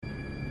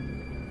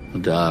The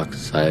dark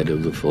side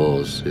of the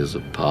Force is a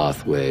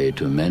pathway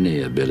to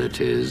many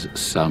abilities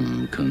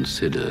some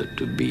consider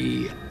to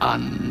be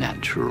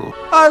unnatural.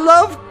 I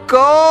love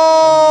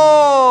gold!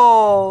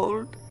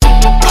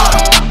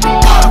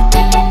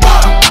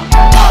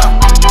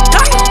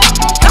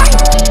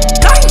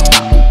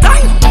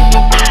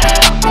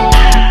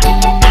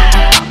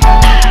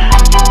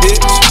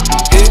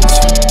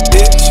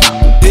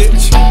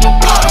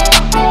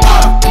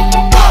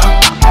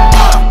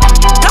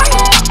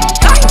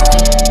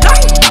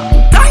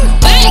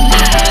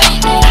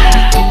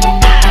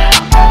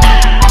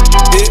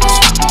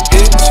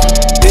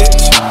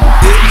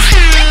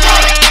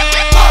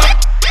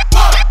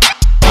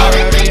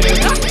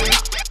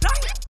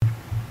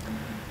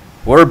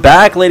 We're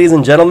back, ladies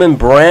and gentlemen.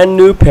 Brand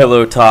new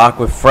Pillow Talk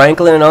with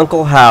Franklin and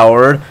Uncle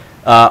Howard.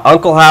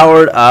 Uncle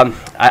Howard,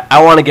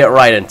 I want to get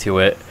right into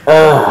it.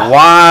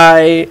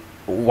 Why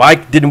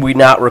didn't we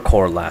not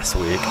record last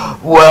week?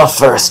 Well,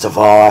 first of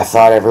all, I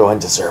thought everyone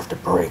deserved a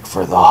break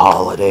for the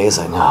holidays.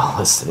 I know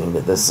listening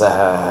to this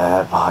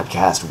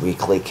podcast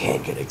weekly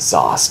can get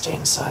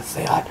exhausting, so I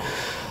thought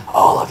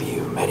all of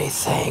you many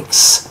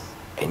thanks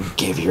and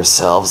give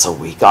yourselves a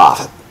week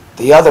off.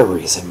 The other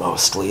reason,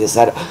 mostly, is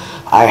that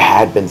I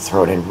had been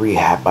thrown in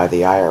rehab by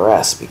the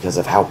IRS because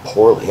of how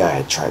poorly I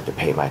had tried to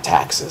pay my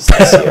taxes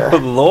this year.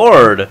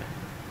 Lord,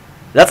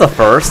 that's a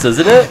first,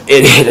 isn't it?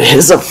 It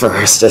is a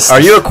first. Are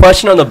you a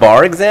question on the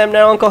bar exam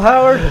now, Uncle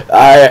Howard?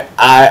 I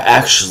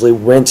actually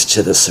went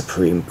to the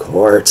Supreme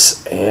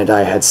Court, and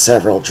I had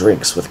several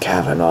drinks with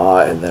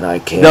Kavanaugh, and then I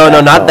came No,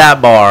 back not home.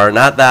 that bar,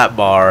 not that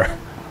bar.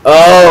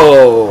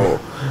 Oh!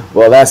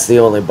 Well, that's the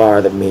only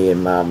bar that me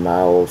and my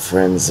old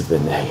friends have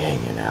been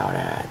hanging out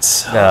at.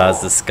 So. No,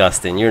 it's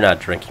disgusting. You're not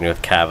drinking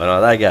with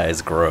Kavanaugh. That guy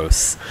is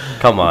gross.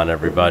 Come on,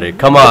 everybody.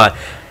 Come on.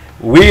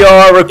 We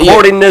are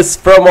recording this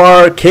from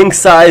our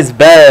king-size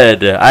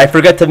bed. I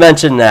forgot to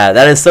mention that.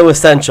 That is so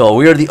essential.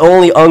 We are the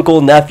only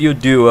uncle-nephew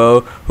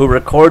duo who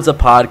records a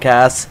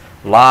podcast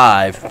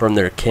live from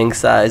their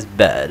king-size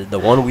bed. The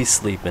one we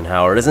sleep in,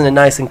 Howard. Isn't it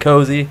nice and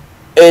cozy?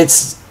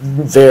 It's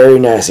very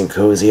nice and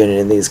cozy, and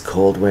in these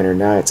cold winter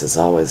nights, it's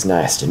always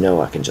nice to know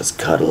I can just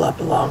cuddle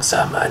up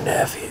alongside my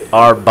nephew.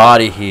 Our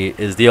body heat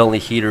is the only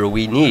heater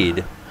we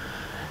need.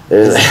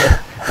 There's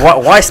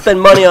Why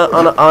spend money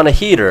on a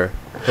heater?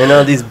 You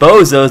know, these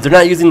bozos, they're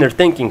not using their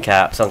thinking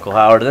caps, Uncle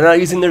Howard. They're not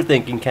using their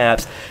thinking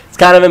caps. It's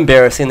kind of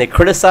embarrassing. They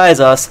criticize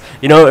us.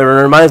 You know, it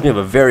reminds me of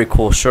a very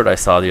cool shirt I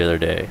saw the other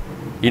day.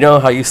 You know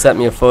how you sent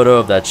me a photo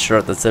of that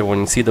shirt that said, when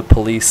you see the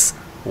police,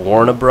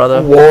 warn a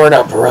brother? Warn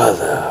a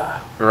brother.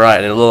 Right,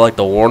 and it looked like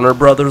the Warner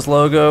Brothers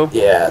logo.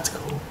 Yeah, that's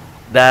cool.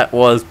 That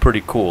was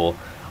pretty cool.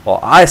 Well,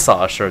 I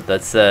saw a shirt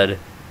that said,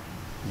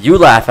 you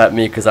laugh at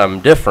me because I'm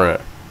different.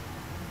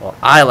 Well,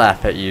 I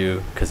laugh at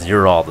you because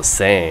you're all the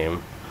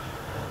same.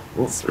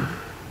 It's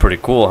pretty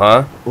cool,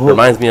 huh?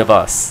 Reminds me of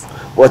us.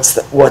 What's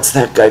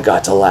that guy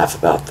got to laugh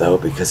about, though?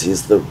 Because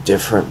he's the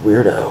different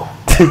weirdo.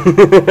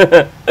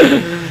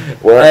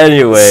 Well,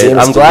 anyway,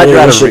 I'm glad you're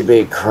out of should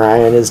be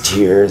crying his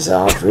tears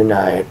every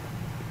night.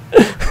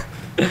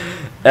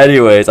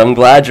 Anyways, I'm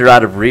glad you're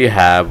out of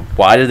rehab.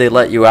 Why did they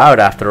let you out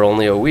after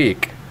only a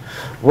week?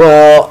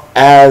 Well,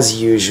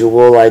 as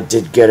usual, I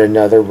did get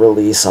another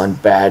release on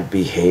bad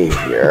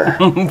behavior.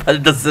 But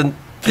it doesn't...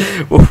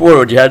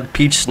 What, you had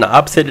peach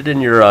schnapps hidden in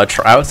your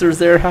trousers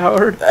there,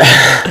 Howard?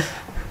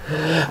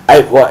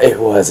 Well, it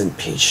wasn't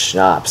peach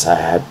schnapps. I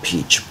had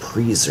peach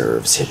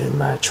preserves hidden in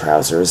my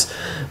trousers,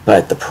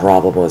 but the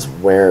problem was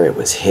where it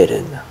was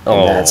hidden,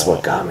 and that's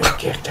what got me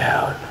kicked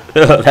out.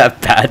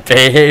 That bad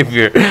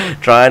behavior,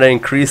 trying to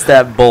increase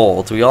that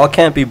bolt. We all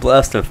can't be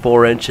blessed with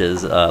 4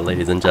 inches,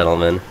 ladies and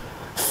gentlemen.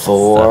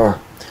 4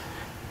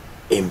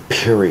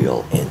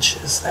 imperial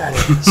inches, that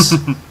is.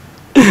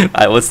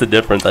 What's the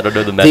difference? I don't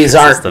know the metric These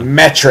aren't system.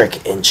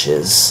 metric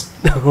inches.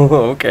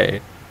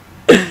 Okay.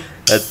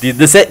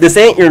 This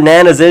ain't your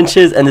Nana's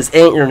inches, and this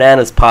ain't your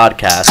Nana's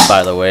podcast,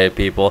 by the way,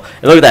 people.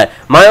 And look at that.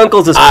 My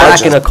uncle's just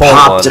cracking a cold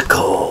popped one. a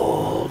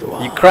cold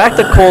one. You cracked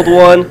a cold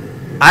one.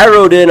 I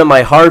rode in on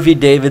my Harley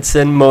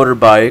Davidson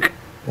motorbike,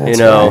 That's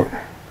right.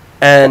 right.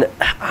 And,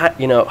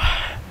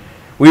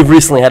 we've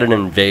recently had an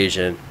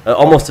invasion,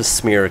 almost a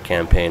smear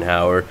campaign,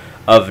 Howard,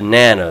 of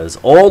Nanas,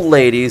 old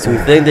ladies who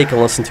think they can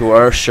listen to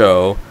our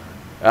show.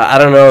 I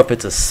don't know if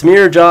it's a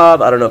smear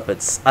job. I don't know if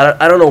it's,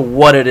 I don't know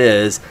what it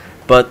is,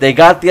 but they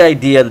got the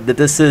idea that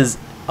this is,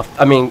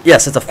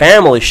 yes, it's a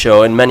family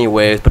show in many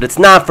ways, but it's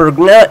not for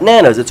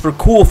Nanas. It's for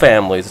cool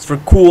families. It's for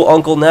cool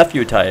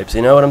uncle-nephew types.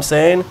 You know what I'm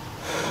saying?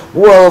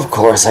 Well, of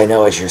course, I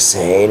know what you're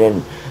saying,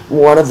 and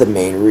one of the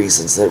main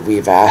reasons that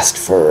we've asked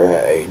for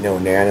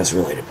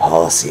Nana's-related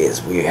policy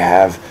is we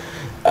have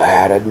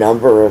had a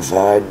number of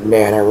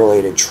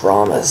Nana-related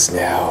traumas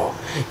now.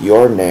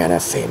 Your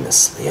Nana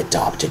famously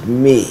adopted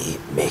me,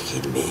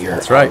 making me your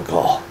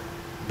uncle.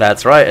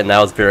 That's right, and that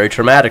was very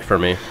traumatic for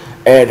me.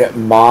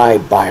 And my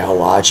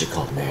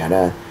biological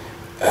Nana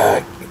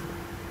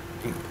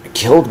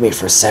killed me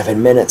for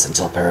 7 minutes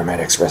until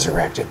paramedics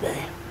resurrected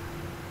me.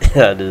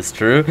 That is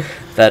true.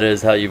 That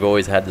is how you've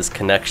always had this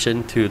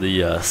connection to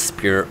the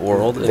spirit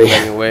world in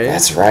many ways.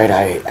 That's right.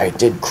 I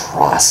did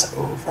cross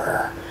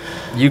over.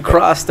 You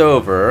crossed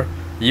over.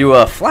 You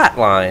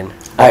flatline.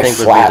 I think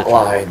would be the term.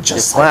 flatlined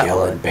just You like flatlined.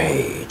 Ellen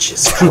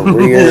Page's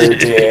career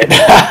did.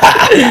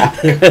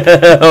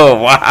 Oh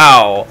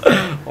wow,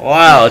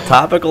 wow!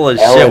 Topical as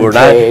shit. Ellen We're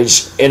not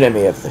Page,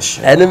 enemy of the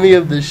show. enemy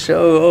of the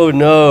show. Oh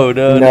no,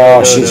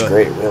 No, she's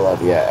great. We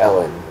love you,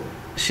 Ellen.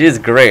 She is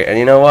great, and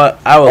you know what?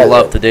 I would Ellen.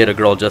 love to date a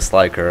girl just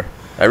like her.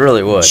 I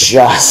really would.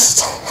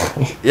 Just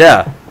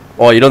Yeah.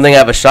 Well, you don't think I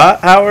have a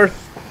shot, Howard?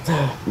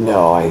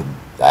 no,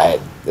 I.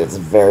 It's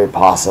very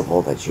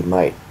possible that you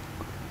might.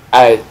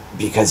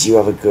 Because you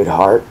have a good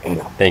heart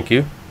and Thank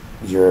you.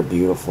 you're a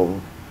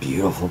beautiful,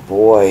 beautiful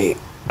boy.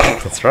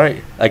 That's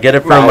right. I get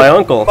it from my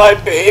uncle. My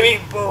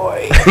baby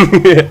boy.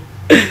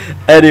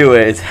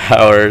 Anyways,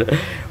 Howard,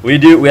 we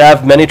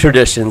have many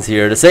traditions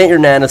here. This ain't your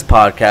Nana's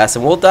podcast,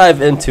 and we'll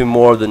dive into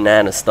more of the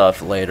Nana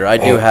stuff later. I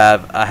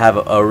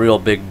have a real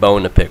big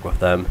bone to pick with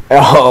them.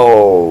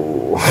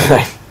 Oh.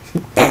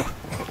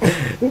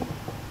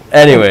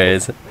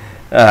 Anyways,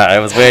 I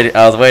was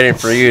waiting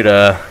for you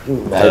to.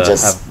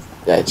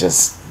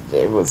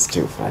 It was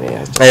too funny.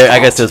 I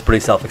guess it was pretty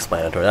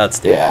self-explanatory. That's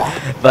Steve.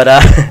 Yeah.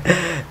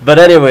 But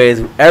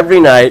anyways, every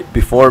night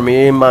before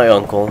me and my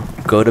uncle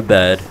go to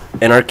bed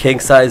in our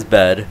king-size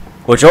bed,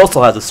 which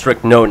also has a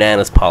strict no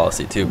nanas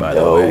policy too, by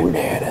the way. No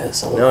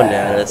nanas. No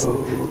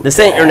nanas. This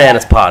ain't your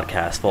Nana's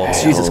podcast,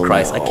 folks. Jesus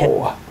Christ, I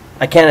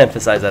can't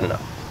emphasize that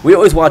enough. We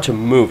always watch a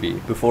movie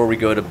before we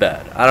go to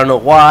bed. I don't know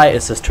why.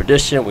 It's just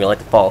tradition. We like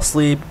to fall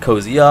asleep,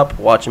 cozy up,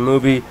 watch a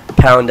movie,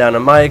 pound down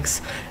on mics,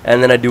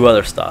 and then I do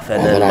other stuff.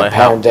 And then I my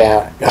pound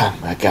down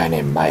a guy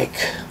named Mike.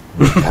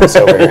 He comes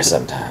over here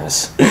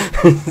sometimes.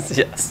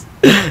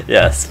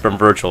 yes, from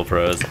Virtual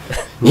Pros.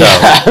 No,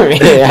 Yeah, I mean,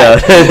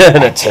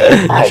 no. I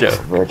take Mike Sure.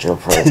 from Virtual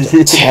Pros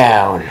to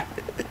town.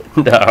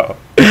 No.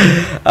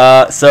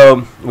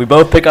 So we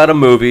both pick out a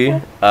movie.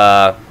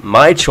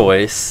 My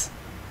choice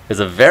is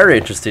a very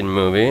interesting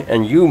movie,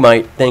 and you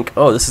might think,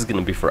 oh, this is going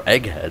to be for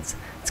eggheads.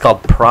 It's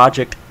called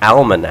Project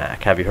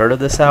Almanac. Have you heard of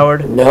this,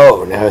 Howard?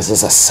 No, is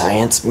this a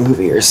science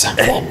movie or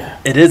something?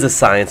 It is a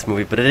science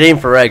movie, but it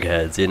ain't for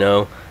eggheads, you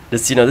know?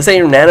 This ain't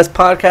your Nana's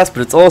podcast,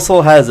 but it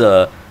also has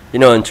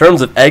in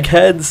terms of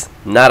eggheads,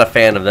 not a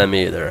fan of them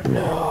either.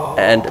 No.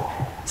 And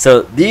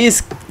so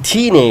these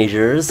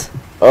teenagers...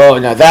 Oh,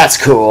 no,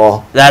 that's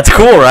cool. That's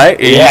cool, right?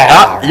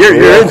 Yeah, You're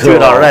real into it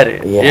cool.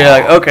 already. Yeah. You're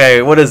like,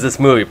 okay, what is this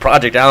movie?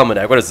 Project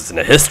Almanac. What is this, in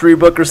a history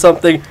book or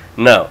something?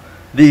 No.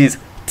 These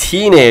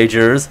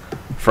teenagers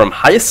from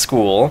high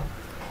school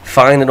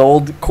find an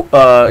old,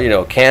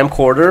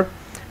 camcorder,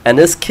 and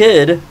this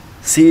kid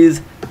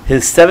sees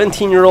his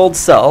 17-year-old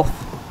self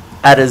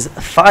at his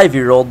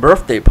 5-year-old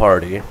birthday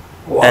party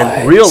What?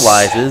 and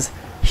realizes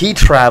he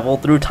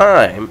traveled through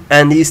time.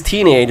 And these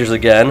teenagers,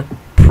 again,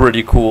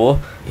 pretty cool.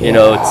 You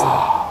know,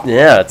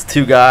 it's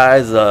two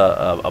guys,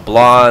 a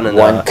blonde and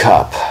One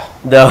cup.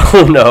 No,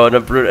 and a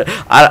brunette.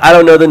 I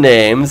don't know the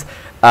names.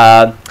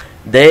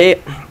 They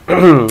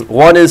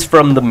one is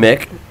from the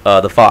Mick,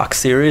 the Fox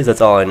series.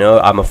 That's all I know.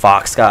 I'm a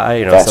Fox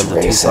guy. That's Sons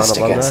of Tucson racist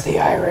alumni. against the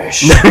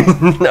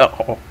Irish.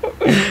 No,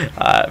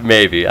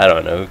 maybe I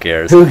don't know. Who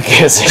cares? Who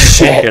gives a Who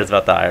shit? cares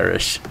about the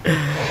Irish?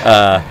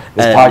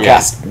 This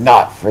podcast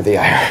not for the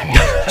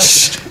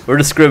Irish. We're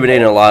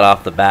discriminating a lot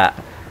off the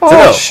bat. Oh, So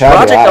no, shut it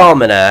Project up.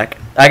 Almanac.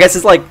 I guess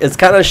it's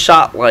kind of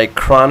shot like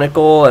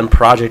Chronicle and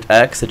Project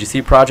X. Did you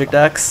see Project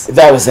X?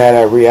 That was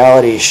that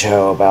reality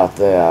show about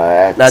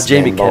the Not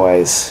Jamie X-Men Kid.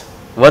 boys.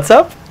 What's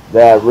up?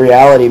 That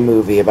reality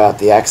movie about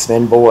the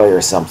X-Men boy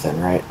or something,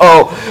 right?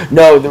 Oh,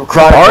 no, the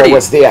Chronicle Party.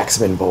 was the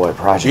X-Men boy.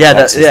 Project Yeah,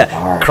 X was the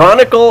party.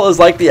 Chronicle is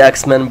like the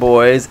X-Men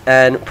boys,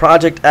 and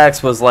Project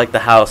X was like the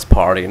house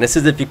party. And this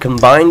is if you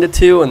combine the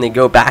two and they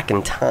go back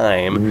in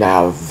time.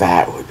 Now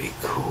that would be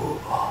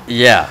cool.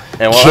 Yeah,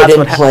 and well, Kid that's and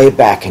what play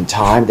back in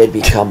time, they'd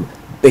become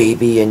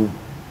baby and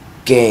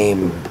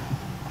game.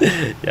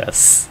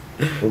 yes.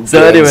 And So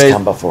games anyways-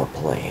 come before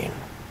playing.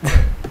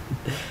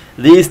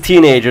 These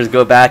teenagers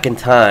go back in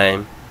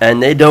time,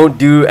 and they don't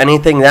do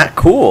anything that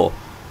cool.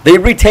 They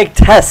retake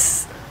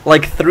tests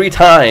like 3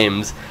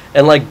 times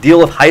and like deal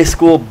with high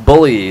school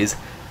bullies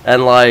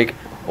and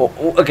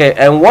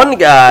and one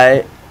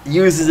guy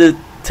uses it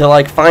to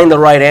like find the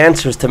right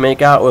answers to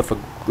make out with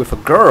a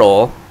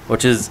girl,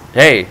 which is,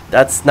 hey,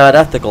 that's not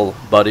ethical,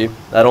 buddy.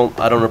 I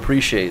don't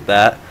appreciate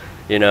that,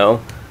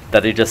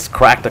 that he just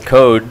cracked the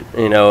code,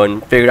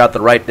 and figured out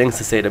the right things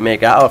to say to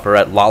make out with her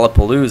at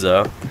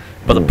Lollapalooza.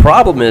 But the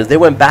problem is they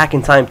went back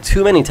in time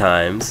too many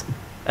times,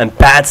 and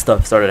bad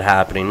stuff started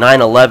happening.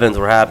 9/11s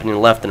were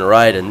happening left and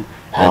right, and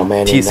How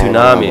many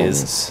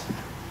tsunamis.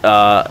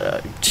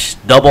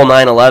 9/11s? Double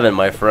 9/11,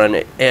 my friend.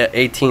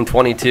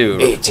 1822.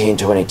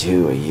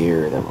 1822, a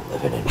year that we're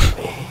living in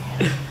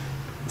me.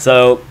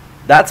 So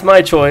that's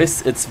my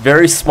choice. It's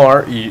very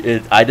smart.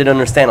 I didn't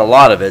understand a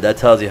lot of it. That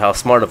tells you how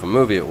smart of a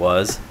movie it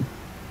was.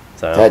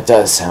 So. That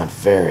does sound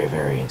very,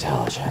 very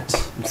intelligent.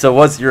 So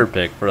what's your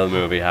pick for the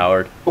movie,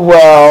 Howard?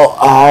 Well,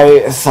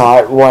 I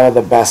thought one of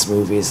the best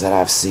movies that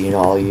I've seen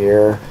all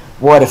year.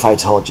 What if I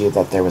told you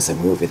that there was a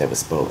movie that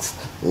was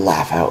both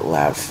laugh out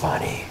loud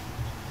funny,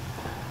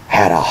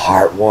 had a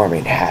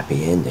heartwarming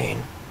happy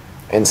ending,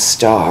 and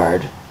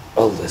starred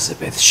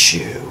Elizabeth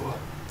Shue?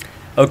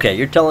 Okay,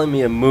 you're telling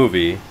me a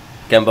movie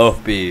can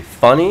both be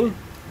funny,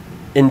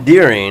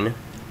 endearing,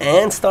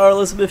 and star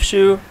Elizabeth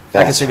Shue?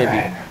 That's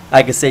right.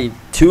 I could say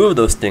two of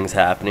those things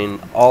happening.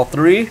 All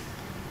three?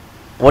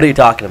 What are you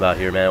talking about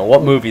here, man?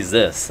 What movie is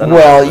this?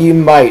 Well, you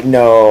might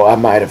know, I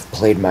might have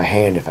played my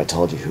hand if I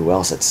told you who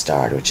else it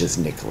starred, which is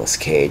Nicolas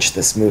Cage.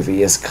 This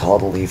movie is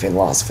called Leaving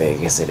Las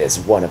Vegas. It is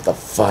one of the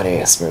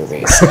funniest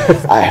movies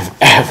I have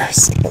ever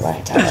seen in my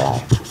entire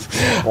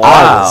life. Wow.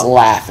 I was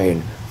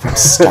laughing from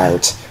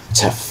start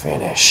to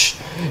finish.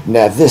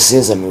 Now, this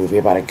is a movie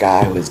about a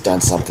guy who has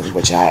done something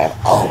which I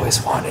have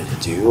always wanted to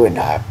do, and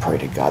I pray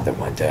to God that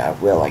one day I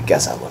will. I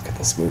guess I look at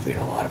this movie in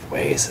a lot of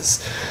ways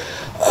as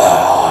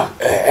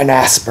an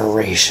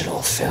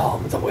aspirational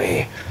film.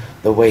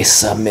 The way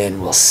some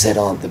men will sit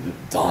on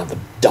the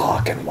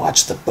dock and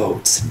watch the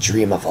boats and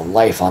dream of a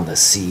life on the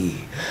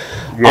sea.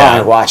 Yeah.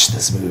 I watch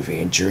this movie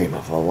and dream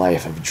of a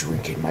life of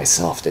drinking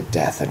myself to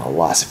death in a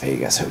Las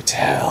Vegas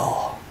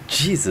hotel.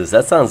 Jesus,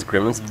 that sounds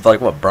grim. It's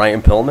like what,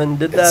 Brian Pillman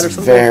did that It's or a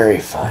something? very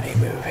funny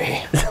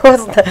movie.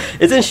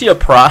 Isn't she a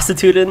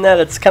prostitute in that?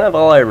 It's kind of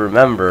all I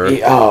remember.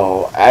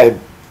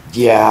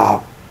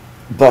 Yeah,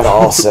 but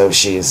also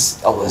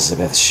she's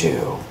Elizabeth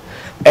Shue.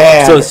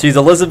 And So she's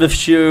Elizabeth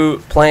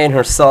Shue playing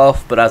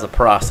herself, but as a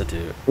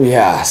prostitute.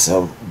 yeah,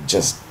 so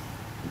just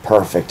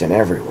perfect in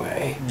every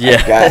way. Yeah,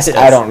 I guess. yes.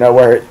 I don't know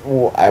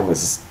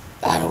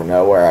I don't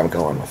know where I'm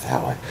going with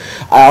that one.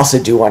 I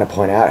also do want to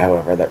point out,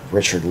 however, that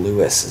Richard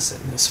Lewis is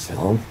in this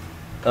film.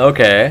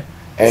 Okay.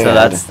 So And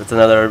that's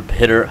another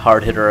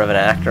hard hitter of an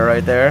actor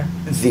right there.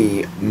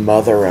 the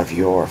mother of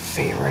your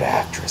favorite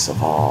actress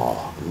of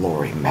all,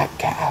 Laurie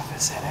Metcalf,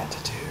 is in it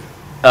too.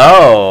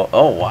 Oh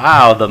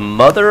wow, the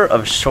mother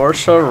of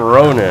Saoirse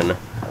Ronan.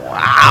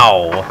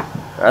 Wow.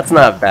 That's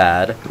not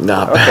bad.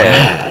 Not Okay.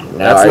 bad. Now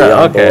That's are you not-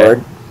 on okay.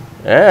 board?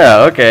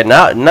 Yeah, okay.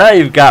 Now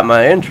you've got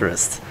my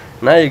interest.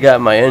 Now you got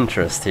my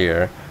interest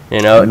here.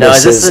 You know. Now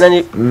is this in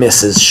any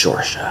Mrs.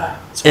 Shorsha.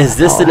 That's what is I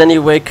this call in her. any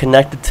way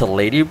connected to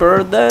Lady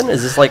Bird then?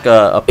 Is this like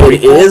a It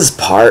prequel? is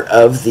part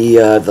of the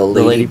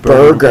Lady Lady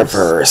Bird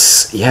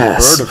Birdiverse.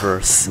 Yes.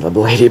 Birdiverse. The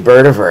Lady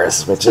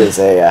Birdiverse, which is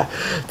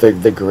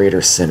the greater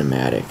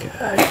cinematic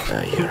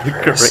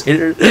universe.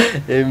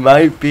 It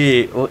might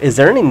be. Well, is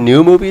there any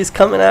new movies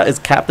coming out? Is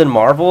Captain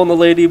Marvel in the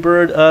Lady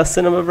Bird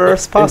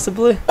Cinemaverse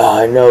possibly?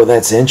 No,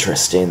 that's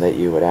interesting that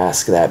you would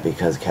ask that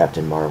because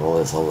Captain Marvel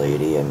is a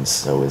lady and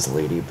so is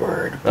Lady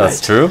Bird. That's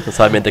but true. That's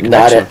how I made the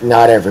Not connection.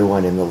 not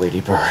everyone in the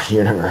Lady Bird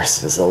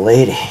universe is a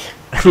lady.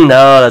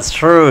 No, that's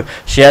true.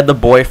 She had the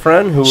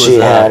boyfriend who was She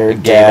had a her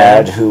gay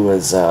dad man. who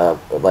was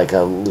like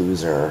a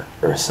loser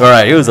or something. All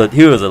right, he was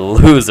a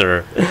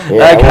loser. Yeah,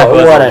 That guy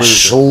was what a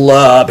loser.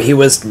 schlub. He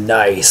was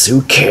nice.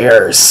 Who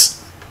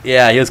cares?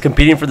 Yeah, he was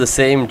competing for the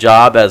same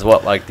job as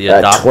what, like the A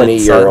adopted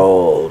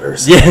 20-year-old or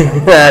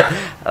something.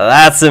 Yeah,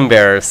 that's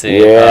embarrassing.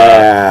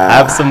 Yeah.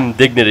 Have some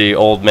dignity,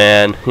 old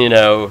man. You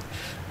know.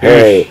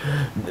 Hey,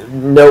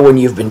 know when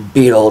you've been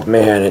beat, old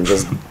man, and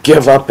just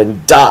give up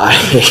and die.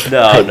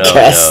 No, I no,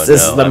 guess no,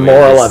 this no. is the I mean,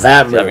 moral this- of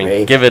that I movie.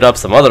 mean, give it up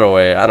some other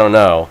way. I don't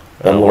know.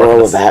 The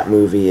moral of that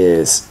movie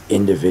is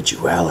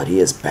individuality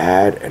is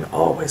bad, and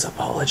always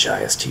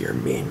apologize to your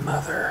mean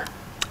mother.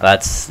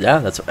 That's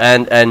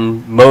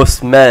and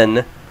most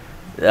men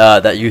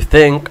that you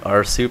think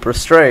are super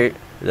straight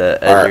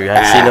and you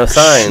have seen no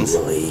signs,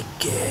 actually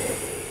gay.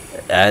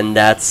 and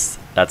that's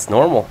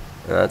normal.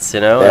 That's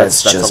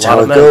That's that's just a lot how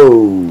of it men.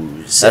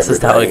 goes. That's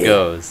just how it everybody.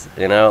 goes,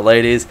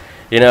 ladies.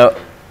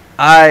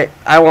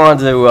 I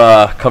wanted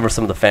to cover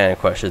some of the fan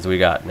questions we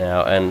got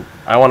now, and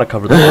I want to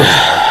cover the first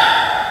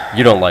one.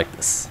 You don't like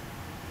this.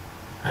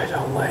 I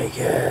don't like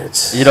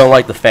it. You don't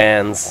like the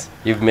fans.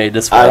 You've made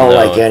this. I don't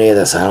well like any of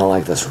this. I don't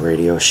like this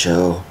radio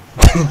show.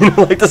 You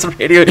don't like this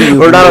radio. You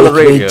We're not on the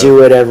make me radio.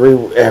 do it every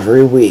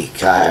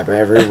week.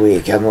 Every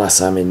week,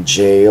 unless I'm in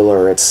jail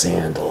or at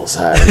Sandals.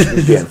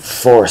 I'm being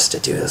forced to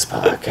do this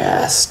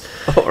podcast.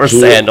 Or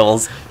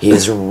sandals.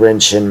 He's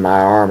wrenching my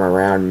arm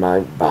around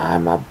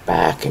behind my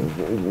back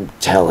and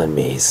telling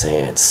me,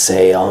 saying,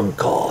 "Say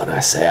uncle," and I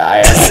say, "I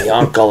am the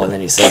uncle," and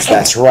then he says,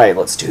 "That's right.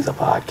 Let's do the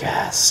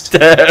podcast."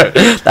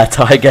 That's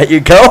how I get you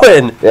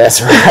going.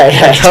 That's right.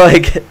 That's how I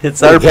get.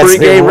 It's our It gets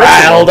me pregame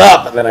riled ritual.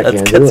 up, and then I That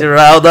can't do gets it. you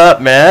riled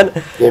up,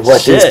 man. Yeah,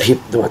 what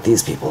Shit.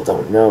 these people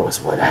don't know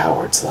is what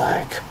Howard's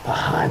like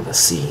behind the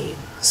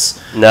scenes.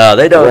 No,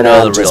 they don't When know I'm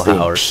the real just being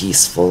Howard.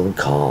 peaceful and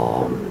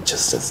calm,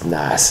 just as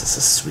nice as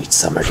a sweet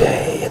summer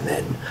day, and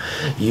then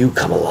you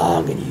come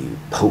along and you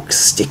poke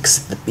sticks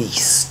at the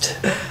beast.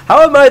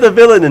 How am I the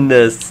villain in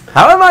this?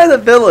 How am I the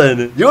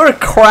villain? You're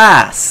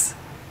crass.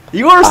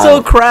 You are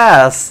so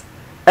crass.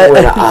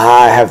 When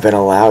I have been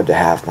allowed to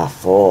have my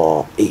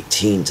full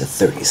 18 to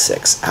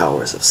 36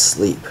 hours of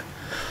sleep,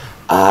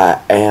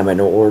 I am an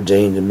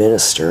ordained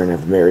minister and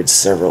have married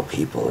several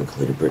people,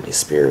 including Britney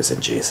Spears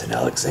and Jason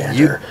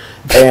Alexander,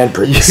 and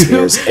Britney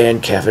Spears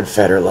and Kevin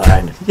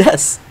Federline.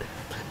 Yes.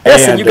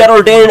 Yes, and you got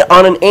ordained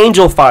on an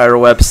Angel Fire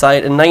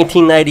website in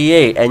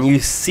 1998, and you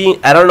see,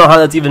 I don't know how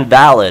that's even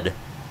valid.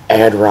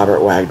 And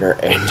Robert Wagner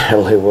and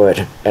Natalie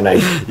Wood, and I.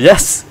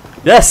 Yes,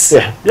 yes,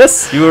 Yeah.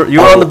 yes. You were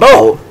on the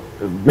boat.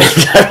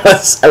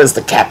 I was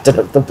the captain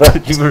of the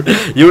boat.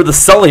 You were the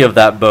Sully of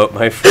that boat,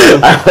 my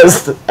friend.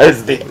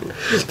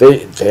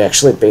 They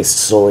actually based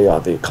Sully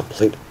on the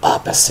complete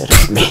opposite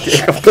of me.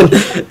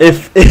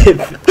 if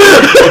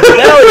the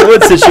Natalie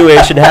Wood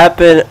situation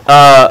happened,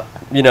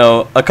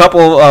 a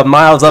couple of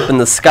miles up in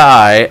the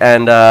sky,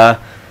 and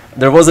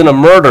there wasn't a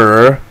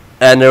murderer,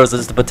 and there was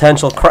just a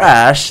potential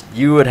crash,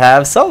 you would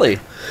have Sully,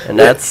 and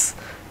that's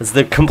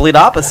the complete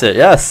opposite.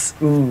 Yes.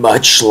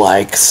 Much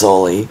like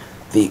Sully,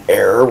 the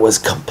error was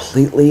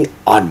completely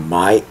on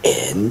my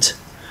end.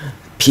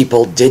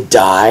 People did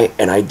die,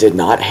 and I did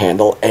not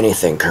handle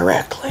anything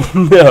correctly.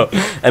 No,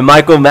 and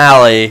Mike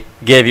O'Malley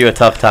gave you a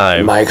tough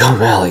time. Mike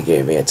O'Malley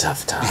gave me a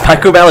tough time.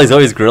 Mike O'Malley's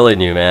always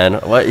grilling you, man.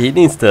 What he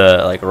needs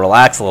to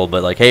relax a little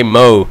bit. Like, hey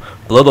Mo,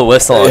 blow the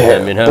whistle on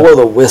him. You know, blow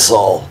the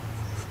whistle.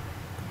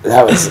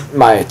 That was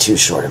my too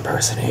short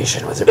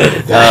impersonation. Was it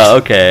really good? Oh,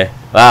 okay.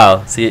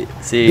 Wow. See,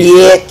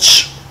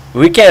 bitch.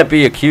 We can't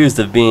be accused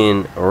of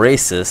being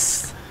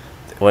racist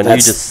when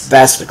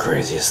that's the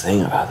craziest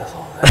thing about this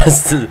whole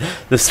thing.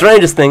 The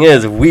strangest thing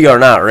is we are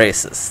not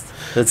racist.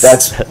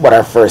 That's what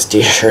our first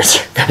t-shirts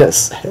are gonna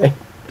say.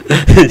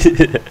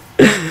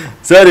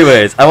 So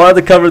anyways, I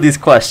wanted to cover these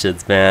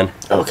questions, man.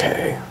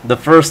 Okay. The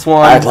first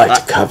one, I'd like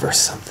to cover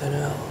something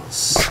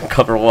else.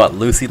 Cover what?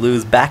 Lucy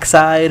Liu's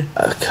backside?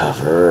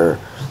 Cover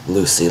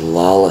Lucy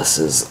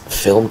Lawless's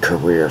film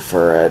career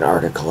for an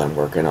article I'm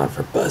working on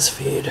for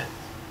BuzzFeed.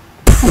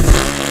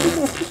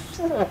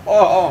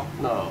 Oh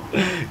no!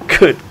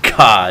 Good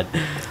God!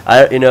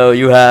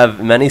 You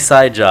have many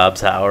side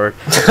jobs, Howard.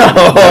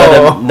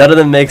 None of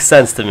them make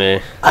sense to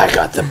me. I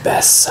got the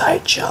best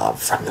side job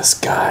from this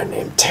guy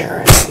named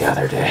Terrence the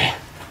other day.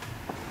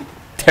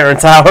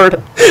 Terrence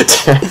Howard?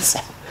 Terrence.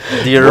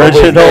 The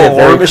original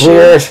War Machine?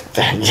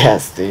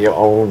 Yes, the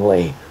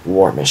only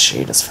War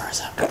Machine as far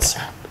as I'm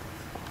concerned.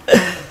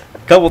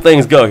 A couple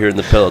things go here in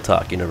the Pillow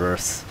Talk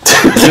universe.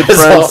 There's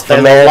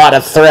a lot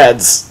of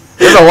threads.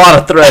 There's a lot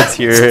of threads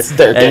here.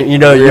 They're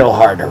real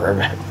hard to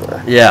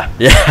remember. Yeah.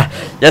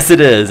 Yes, it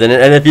is. And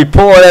if you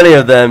pull on any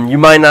of them, you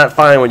might not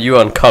find what you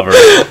uncover.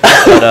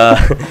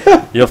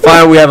 But you'll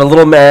find we have a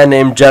little man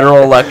named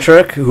General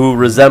Electric who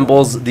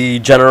resembles the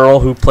general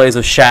who plays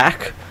a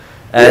Shaq.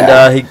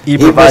 And he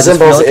provides us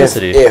with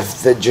electricity.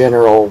 If the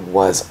general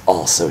was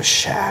also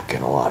Shaq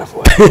in a lot of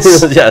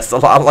ways. Yes, a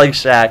lot like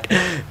Shaq.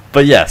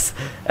 But yes,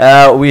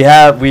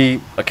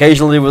 we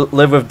occasionally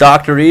live with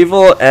Dr.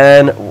 Evil,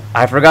 and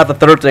I forgot the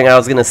third thing I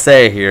was going to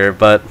say here,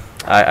 but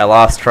I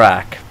lost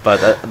track.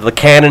 But the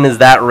canon is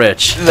that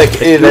rich.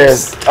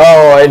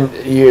 And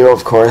you,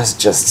 of course,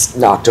 just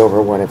knocked over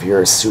one of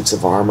your suits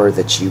of armor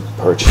that you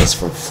purchased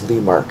from flea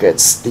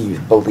markets that you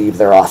believe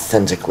they're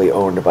authentically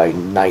owned by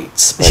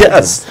knights.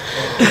 Yes.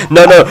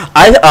 No,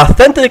 I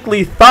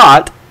authentically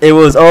thought it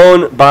was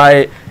worn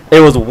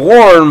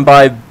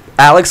by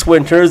Alex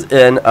Winters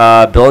in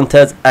Bill and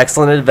Ted's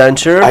Excellent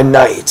Adventure. A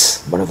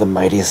knight. One of the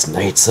mightiest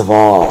knights of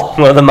all.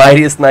 One of the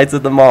mightiest knights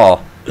of them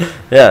all.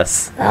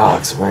 Yes.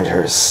 Alex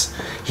Winters.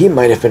 He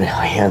might have been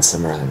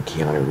handsomer than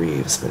Keanu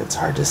Reeves, but it's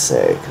hard to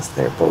say because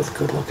they're both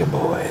good-looking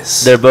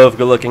boys. They're both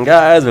good-looking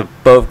guys with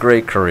both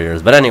great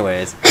careers. But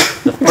anyways,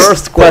 the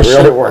first question... It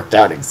really worked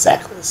out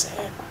exactly the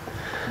same.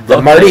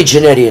 The Marty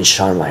Jannetty and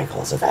Shawn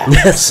Michaels of actors.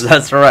 Yes,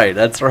 that's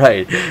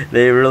right.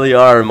 They really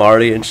are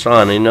Marty and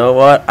Shawn. You know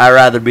what? I'd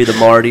rather be the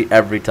Marty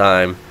every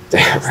time.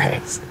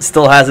 Right.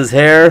 Still has his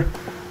hair,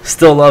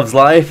 still loves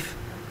life,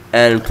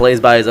 and plays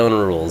by his own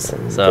rules.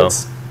 So,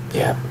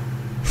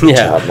 Good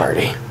job,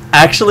 Marty.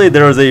 Actually,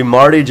 there was a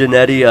Marty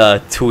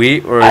Jannetty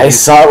tweet where I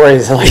saw it where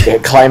he's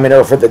like climbing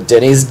over the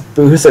Denny's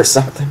booth or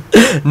something.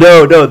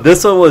 No,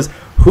 this one was,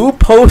 who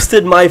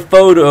posted my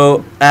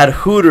photo at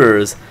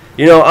Hooters?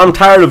 I'm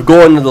tired of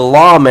going to the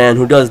lawman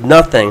who does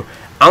nothing.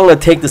 I'm going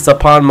to take this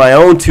upon my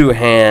own two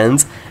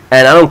hands,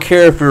 and I don't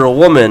care if you're a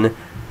woman,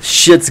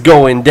 shit's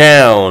going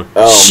down.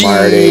 Oh, Shit.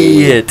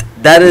 Marty.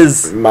 That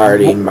is...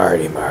 Marty. You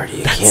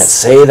can't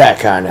say that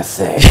kind of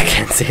thing. You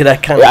can't say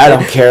that kind of thing. I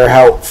don't care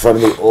how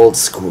from the old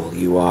school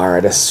you are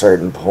at a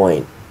certain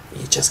point.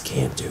 You just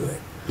can't do it.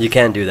 You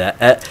can't do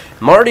that.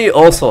 Marty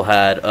also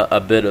had a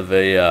bit of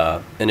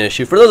an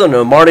issue. For those who don't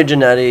know, Marty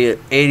Jannetty,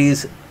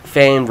 80s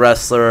famed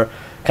wrestler,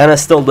 kind of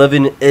still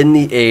living in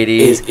the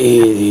 80s.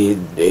 The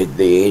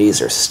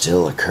 80s are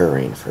still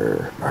occurring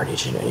for Marty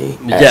Jannetty.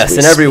 Yes,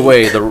 in every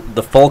way.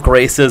 The folk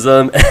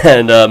racism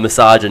and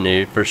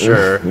misogyny, for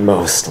sure.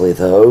 Mostly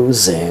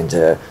those,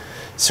 and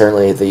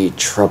certainly the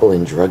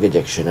troubling drug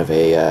addiction of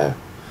a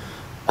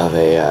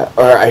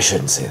or I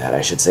shouldn't say that.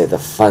 I should say the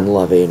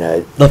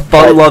fun-loving...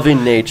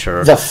 fun-loving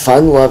nature. The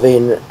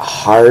fun-loving,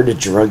 hard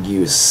drug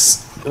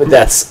use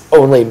that's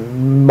only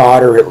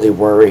moderately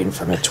worrying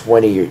from a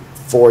 20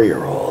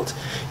 4-year-old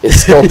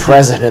is still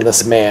present in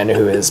this man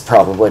who is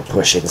probably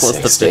pushing Close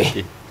 60.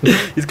 to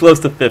 50. He's close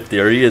to 50,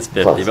 or he is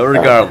 50. Close. But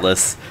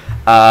regardless,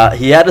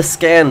 he had a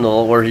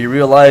scandal where he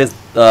realized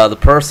the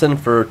person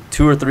for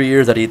 2 or 3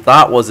 years that he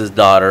thought was his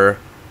daughter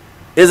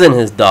isn't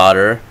his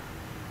daughter,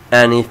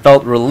 and he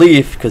felt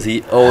relief because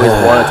he always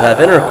wanted to have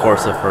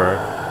intercourse with her.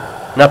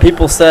 Now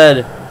people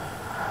said,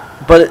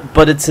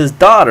 but it's his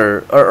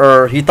daughter,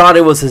 or he thought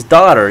it was his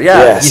daughter. Yeah,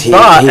 Yes, he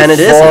thought, he and it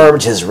formed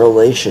isn't. his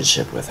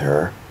relationship with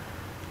her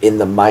in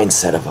the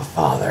mindset of a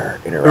father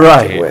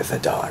interacting Right. with a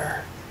daughter.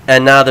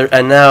 And now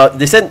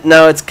they said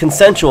now it's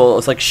consensual.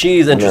 It's like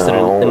she's interested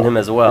in him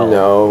as well.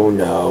 No.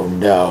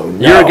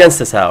 You're against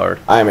this, Howard.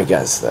 I'm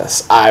against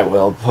this. I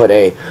will put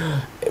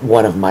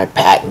one of my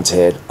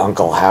patented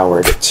Uncle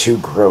Howard too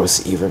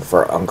gross even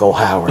for Uncle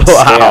Howard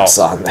Wow. stamps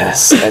on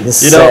this and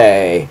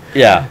say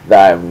Yeah.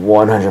 that I'm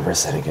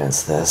 100%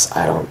 against this.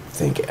 I don't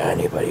think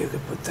anybody who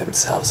could put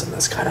themselves in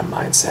this kind of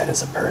mindset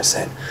as a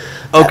person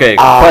Okay,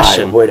 that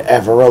question. I would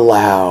ever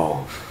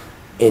allow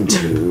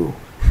into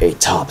a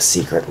top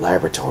secret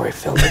laboratory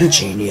filled with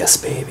genius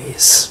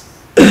babies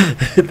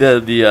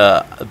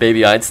the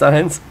baby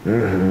Einsteins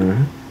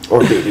or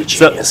baby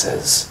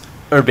geniuses.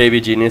 or baby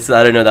geniuses.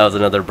 I didn't know that was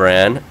another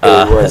brand.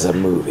 It was a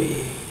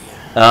movie.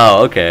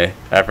 Oh, okay.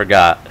 I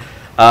forgot.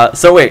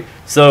 So wait.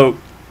 So,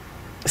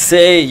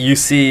 say you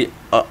see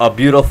a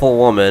beautiful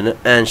woman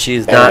and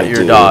she's not I your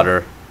do.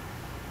 daughter.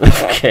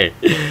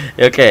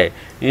 Okay.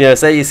 You know,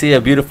 say you see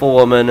a beautiful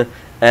woman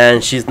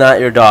and she's not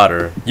your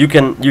daughter. You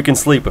can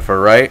sleep with her,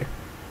 right?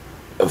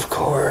 Of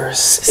course.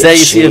 Say if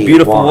you see a she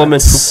beautiful woman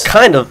wants-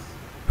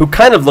 who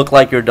kind of looked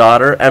like your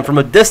daughter, and from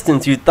a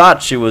distance you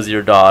thought she was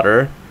your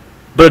daughter,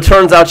 but it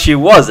turns out she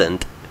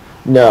wasn't.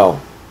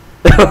 No.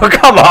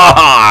 Come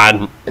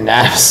on!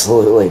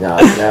 Absolutely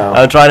not. No.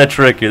 I'm trying to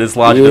trick you. This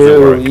logic doesn't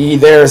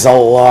work. There's a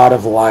lot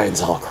of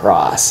lines I'll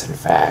cross. In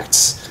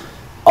fact,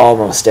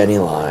 almost any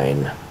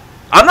line.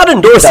 I'm not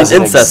endorsing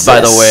Doesn't incest, by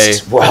the way.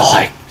 exist. Well,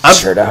 I'm-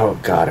 sure do. Oh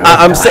God.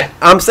 I'm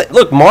saying,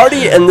 look,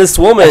 Marty and this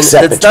woman,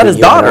 Except it's not his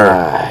between you and daughter.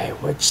 I,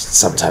 which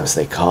sometimes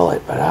they call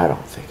it, but I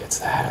don't think it's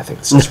that. I think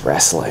it's just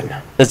wrestling.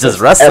 It's just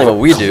wrestling what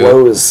we do.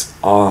 Clothes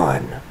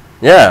on.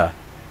 Yeah.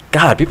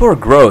 God, people are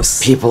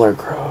gross. People are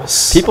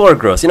gross. People are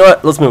gross. You know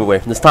what? Let's move away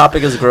from this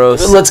topic. Is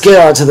gross. Let's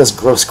get on to this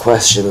gross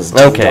question this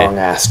Ding Okay. Dong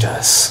asked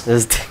us.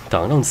 This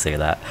don't say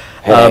that.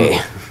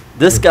 Hey.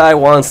 This guy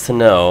wants to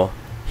know.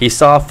 He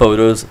saw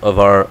photos of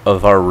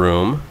our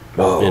room.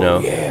 Oh, you know,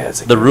 yeah.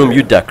 It's a the good room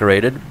you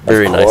decorated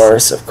very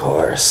nice. Of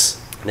course.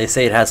 They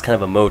say it has kind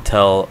of a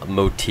motel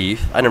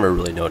motif. I never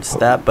really noticed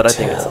that, but I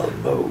think it's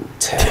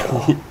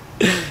Motel.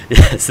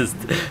 yes,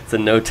 it's a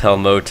no-tell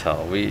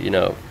motel. We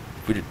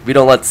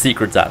don't let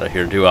secrets out of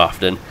here too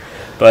often.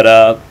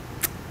 But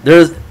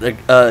there's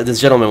this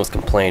gentleman was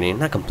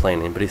not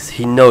complaining, but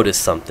he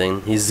noticed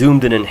something. He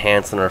zoomed and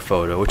enhanced on our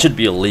photo, which should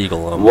be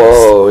illegal almost.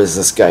 Whoa, is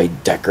this guy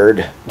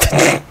Deckard?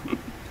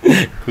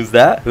 Who's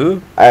that?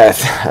 Who? I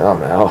don't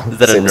know. Is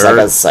that a Seems like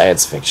nerd? a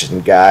science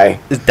fiction guy.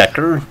 Is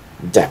Decker?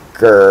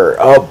 Decker.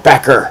 Oh,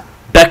 Becker.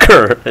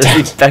 Becker. Is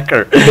he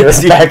Becker? It was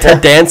Is he Becker.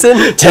 Ted Danson?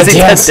 Ted Is he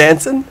Ted Danson.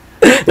 Danson?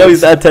 No,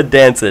 he's not Ted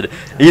Danson.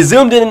 He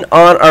zoomed in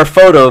on our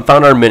photo and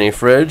found our mini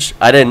fridge.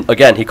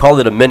 Again, he called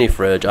it a mini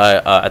fridge.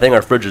 I think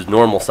our fridge is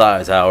normal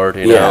size, Howard.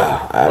 You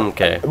Yeah. know?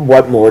 Okay.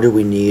 What more do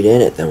we need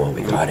in it than what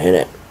we got in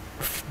it?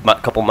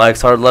 Couple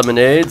Mike's Hard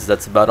Lemonades.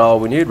 That's about all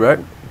we need, right?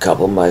 A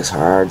couple Mike's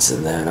Hards,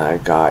 and then I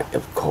got,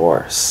 of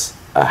course,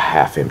 a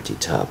half-empty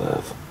tub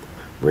of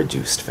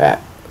reduced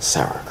fat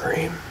sour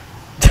cream.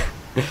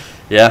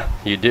 Yeah,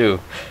 you do.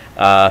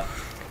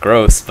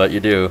 Gross, but you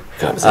do.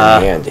 Comes in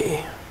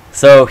handy.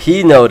 So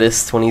he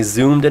noticed when he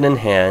zoomed and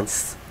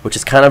enhanced, which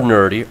is kind of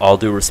nerdy, all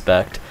due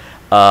respect,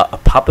 a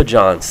Papa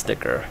John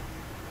sticker.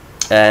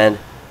 And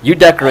you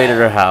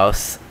decorated our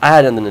house. I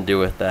had nothing to do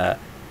with that.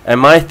 And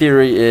my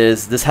theory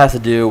is this has to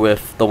do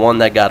with the one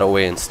that got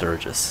away in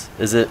Sturgis.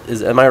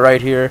 Am I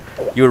right here?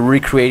 You were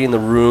recreating the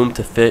room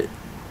to fit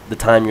the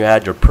time you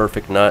had your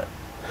perfect nut.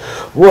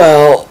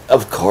 Well,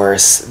 of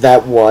course,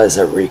 that was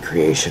a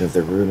recreation of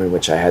the room in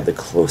which I had the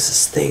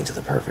closest thing to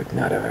the perfect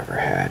nut I've ever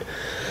had.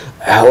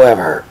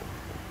 However,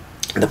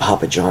 the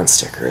Papa John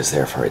sticker is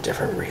there for a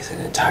different reason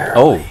entirely.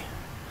 Oh,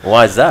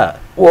 why is that?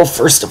 Well,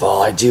 first of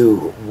all, I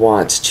do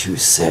want to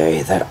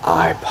say that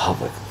I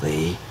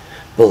publicly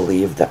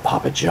believe that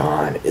Papa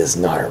John is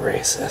not a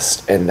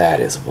racist, and that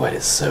is what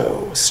is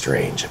so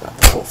strange about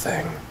the whole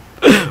thing.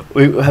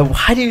 Wait,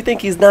 why do you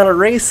think he's not a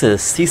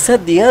racist? He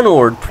said the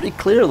N-word pretty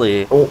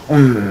clearly.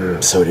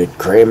 So did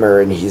Kramer,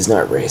 and he's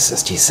not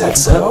racist. He said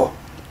so.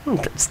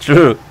 That's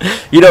true.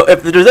 You know,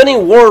 if there's any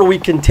word we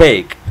can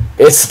take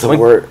It's the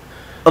word.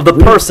 of the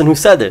person who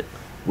said it.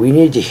 We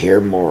need to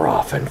hear more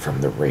often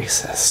from the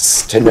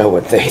racists to know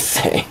what they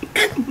think.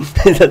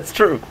 That's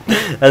true.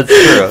 That's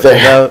true.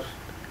 There. Now,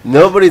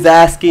 nobody's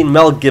asking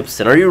Mel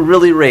Gibson, are you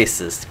really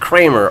racist?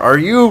 Kramer, are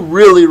you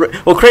really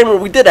well, Kramer,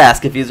 we did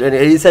ask if he's, and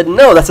he said,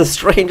 no, that's the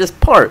strangest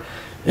part.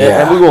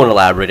 And we won't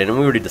elaborate on it. We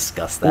already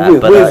discussed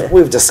that.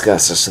 We've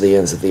discussed this to the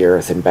ends of the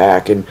earth and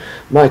back, and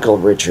Michael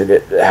Richard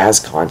has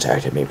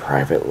contacted me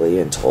privately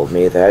and told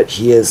me that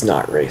he is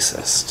not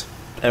racist.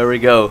 There we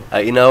go.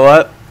 You know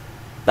what?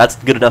 That's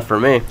good enough for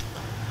me.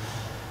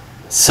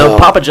 So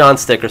Papa John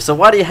sticker. So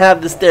why do you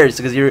have this there?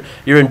 Because you're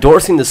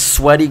endorsing this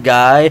sweaty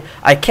guy.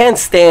 I can't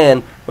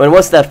stand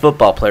what's that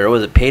football player?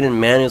 Was it Peyton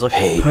Manning? He was like,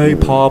 "Hey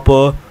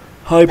Papa,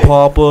 hi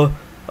Papa.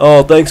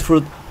 Oh, thanks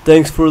for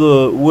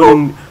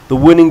the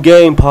winning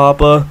game,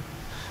 Papa."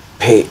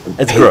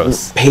 It's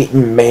gross.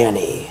 Peyton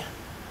Manning.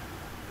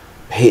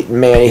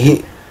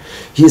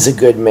 He's a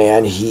good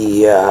man.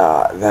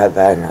 That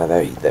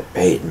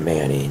Peyton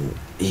Manning.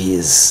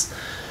 He's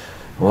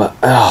what?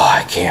 Oh,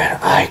 I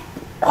can't.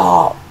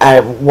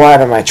 What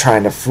am I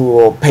trying to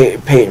fool?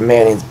 Peyton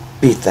Manning's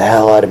beat the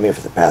hell out of me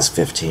for the past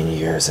 15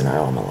 years, and I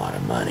owe him a lot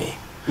of money.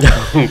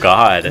 Oh,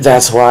 God.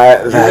 That's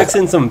why... You're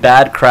mixing some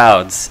bad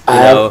crowds, you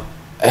know?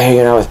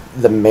 Hanging out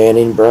with the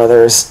Manning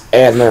brothers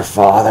and their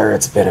father,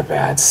 it's been a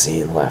bad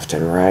scene left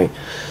and right.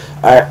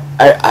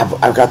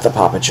 I've got the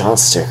Papa John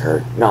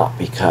sticker, not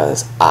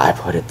because I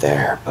put it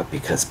there, but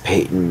because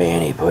Peyton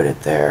Manning put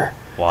it there.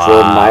 Wow. To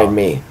remind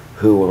me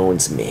who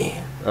owns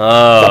me.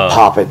 Oh. The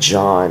Papa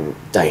John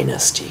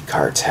Dynasty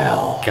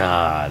Cartel.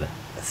 God.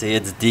 See,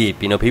 it's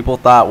deep. You know, people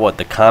thought,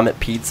 the Comet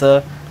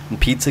Pizza and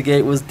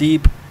Pizzagate was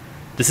deep?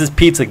 This is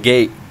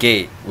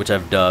Pizzagate, which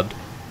I've dubbed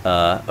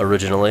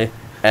originally.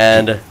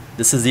 And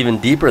this is even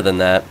deeper than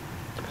that.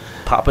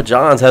 Papa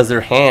John's has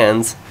their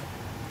hands,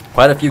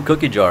 quite a few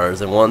cookie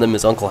jars, and one of them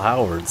is Uncle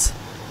Howard's.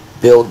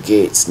 Bill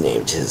Gates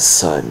named his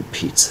son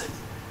Pizza.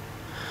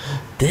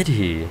 Did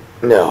he?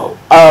 No.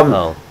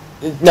 Oh.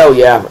 No,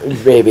 yeah,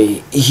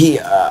 maybe.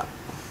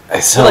 I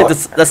feel like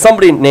that's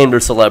somebody named their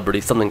celebrity,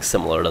 something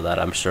similar to that,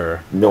 I'm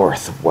sure.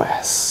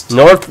 Northwest,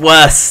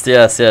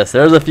 yes.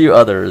 There's a few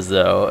others,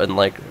 though, and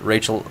like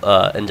Rachel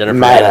and Jennifer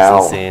Maddow.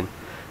 Aniston scene.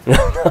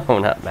 No,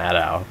 not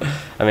Maddow.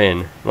 I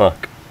mean,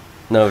 look.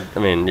 No, I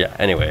mean, yeah,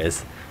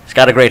 anyways. She's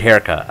got a great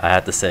haircut, I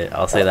have to say.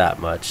 I'll say that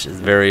much. It's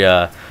very,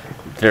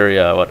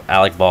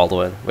 Alec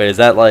Baldwin. Wait, is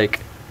that like...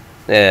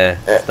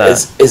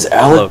 is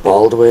Alec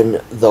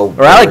Baldwin the worst?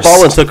 Or Alec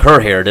Baldwin took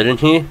her hair, didn't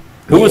he?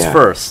 Who was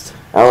first?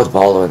 Alec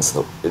Baldwin's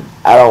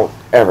I don't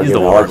ever He's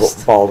give the Alec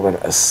worst. Baldwin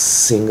a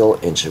single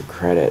inch of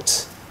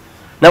credit.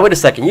 Now, wait a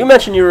second. You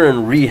mentioned you were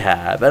in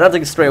rehab. I don't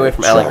think it's straight away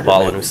from Alec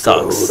Baldwin, who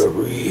sucks. Go to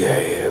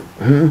rehab.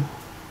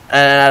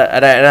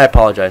 And I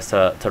apologize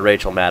to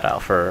Rachel Maddow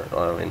for,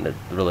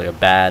 really a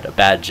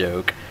bad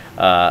joke.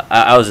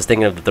 I was just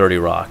thinking of the 30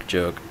 Rock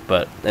joke,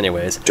 but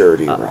anyways.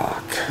 Dirty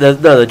Rock. The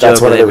joke. That's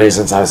one of the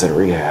reasons I was in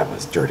rehab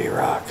was Dirty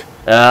Rock.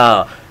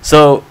 Oh,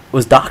 so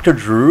was Dr.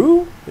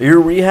 Drew your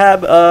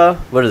rehab?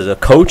 What is it? A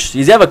coach?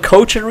 Does he have a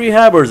coach in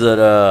rehab, or is it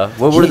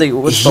what are they?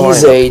 What's the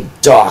He's lineup? a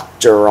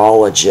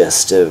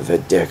doctorologist of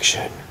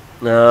addiction.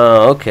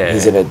 Oh, okay.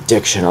 He's an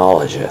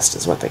addictionologist,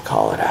 is what they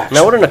call it. Actually,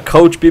 Now, wouldn't a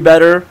coach be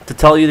better to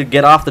tell you to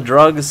get off the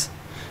drugs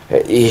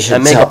He should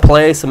and make a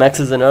play, some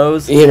X's and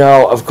O's? You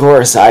know, of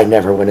course, I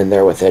never went in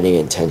there with any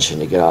intention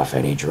to get off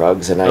any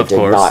drugs, and I did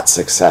not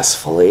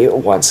successfully.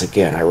 Once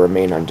again, I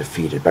remain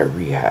undefeated by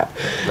rehab.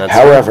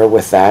 However,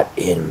 with that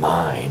in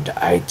mind,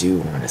 I do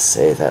want to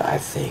say that I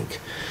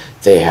think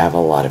they have a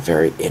lot of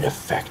very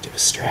ineffective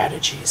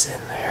strategies in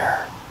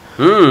there.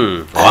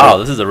 Wow,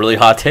 this is a really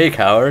hot take,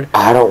 Howard.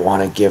 I don't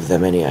want to give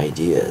them any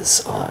ideas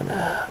on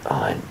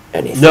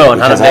anything. No, and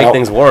how to make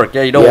things work.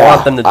 Yeah, you don't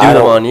want them to do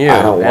them on you.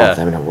 I don't want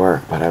them to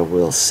work, but I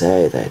will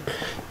say that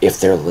if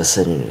they're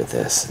listening to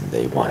this and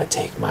they want to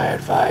take my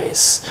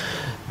advice,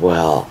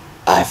 well,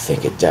 I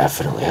think it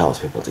definitely helps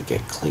people to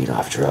get clean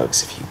off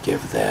drugs if you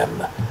give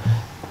them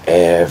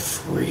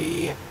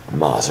every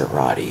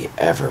Maserati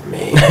ever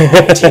made in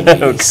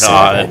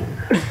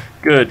 1987.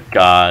 Good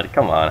God.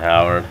 Come on,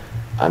 Howard.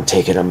 I'm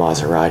taking a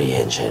Maserati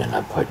engine and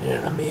I'm putting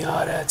it in a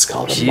Miata. It's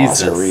called a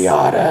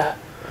Maserati.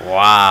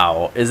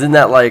 Wow. Isn't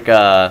that like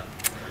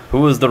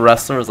who was the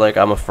wrestler? Was like,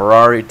 I'm a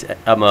Ferrari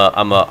I'm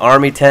a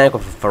army tank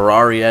with a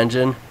Ferrari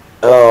engine.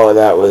 Oh,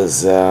 that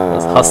was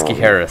Husky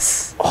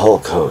Harris.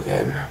 Hulk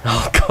Hogan.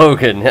 Hulk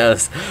Hogan,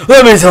 yes.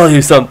 Let me tell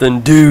you something,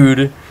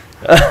 dude.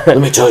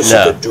 Let me tell you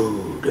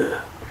something, dude.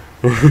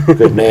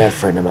 Good man,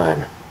 friend of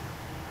mine.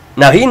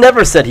 Now, he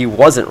never said he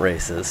wasn't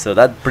racist, so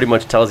that pretty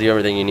much tells you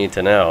everything you need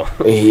to know.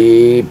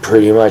 He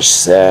pretty much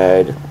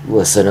said,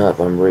 listen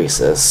up, I'm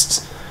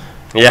racist.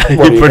 Yeah,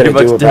 what are he you pretty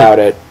going to much do about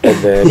it? And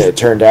then it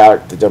turned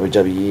out the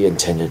WWE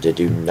intended to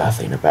do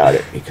nothing about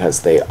it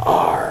because they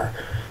are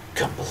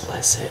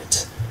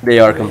complicit. They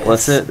are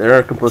complicit.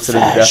 They're complicit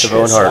in the death of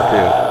Owen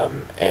Hart,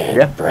 too.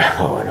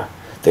 And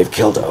they've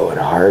killed Owen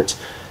Hart,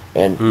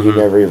 and you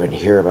never even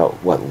hear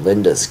about what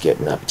Linda's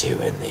getting up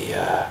to in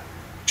the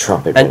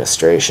Trump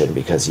administration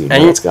because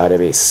it's got to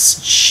be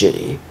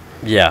shitty.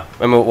 Yeah,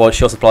 I mean, well,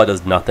 she also probably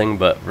does nothing,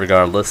 but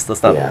regardless,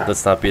 let's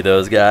not be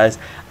those guys.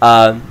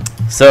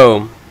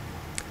 So,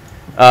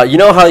 you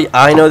know how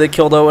I know they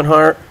killed Owen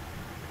Hart?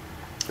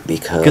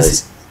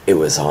 Because It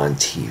was on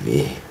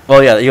TV.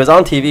 Well, yeah, he was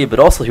on TV, but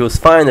also he was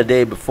fine the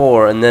day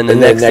before, and then the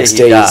And next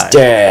day he he's died.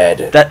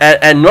 dead.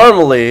 And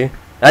normally,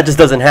 that just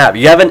doesn't happen.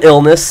 You have an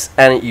illness,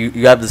 and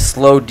you have this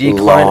slow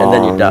decline, and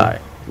then you die.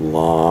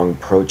 Long,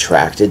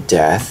 protracted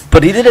death.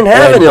 But he didn't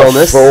have an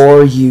illness.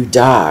 Before you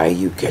die,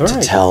 you get to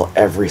Right. tell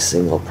every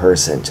single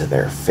person to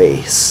their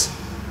face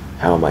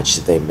how much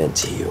they meant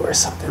to you or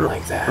something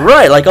like that.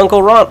 Right, like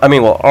Uncle Ron. I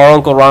mean, well, our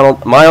Uncle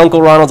Ronald, my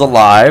Uncle Ronald's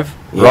alive.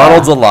 Yeah.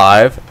 Ronald's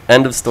alive.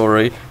 End of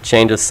story.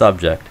 Change of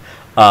subject.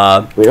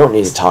 We don't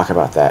need to talk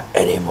about that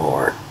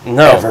anymore.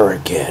 No. Ever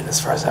again,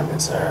 as far as I'm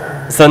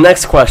concerned. So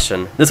next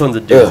question. This one's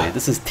a doozy. Ugh.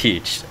 This is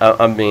Teach.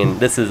 I mean,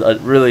 this is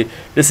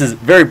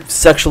very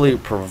sexually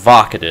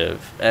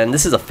provocative, and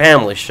this is a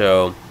family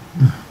show.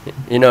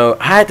 You know,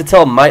 I had to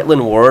tell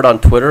Maitlin Ward on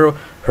Twitter,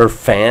 her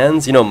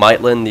fans. You know,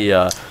 Maitlin,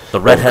 the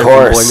redhead from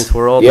Boy Meets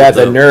World. Yeah,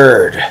 the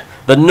nerd.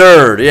 The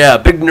nerd, yeah,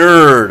 big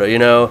nerd. You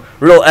know,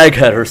 real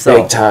egghead herself.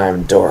 Big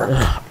time dork.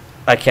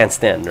 I can't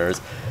stand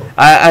nerds.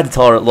 I had to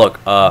tell her, look,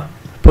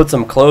 put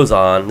some clothes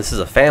on. This is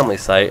a family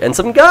site. And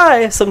some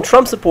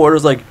Trump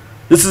supporters, like,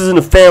 this isn't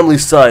a family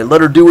site.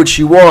 Let her do what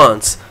she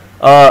wants.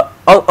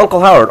 Uncle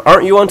Howard,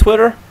 aren't you on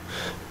Twitter?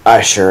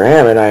 I sure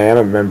am, and I am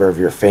a member of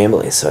your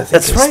family, so I think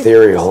That's this right.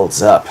 theory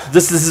holds up.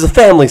 This is a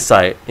family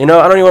site. You know,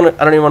 I don't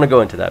even want to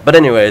go into that. But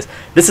anyways,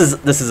 this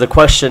is a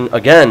question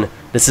again.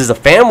 This is a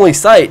family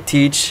site,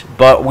 Teach,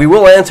 but we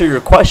will answer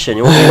your question.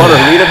 You want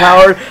to read it,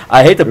 Howard?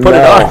 I hate to put it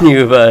No. on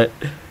you, but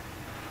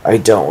I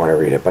don't want to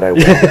read it, but I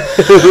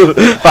will.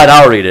 fine,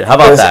 I'll read it. How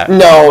about that?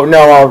 No,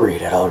 I'll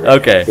read it.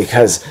 Okay.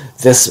 Because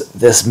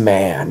this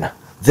man,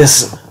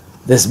 this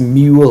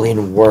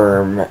mewling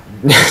worm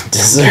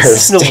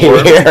deserves The to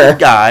worst hear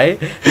guy.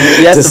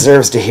 He has to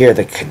deserves to hear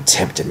the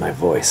contempt in my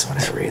voice when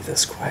I read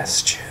this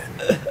question.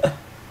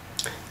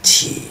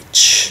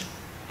 Teach.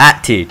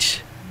 at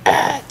Teach.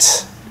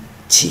 At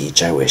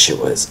Teach. I wish it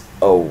was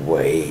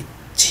away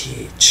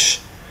Teach.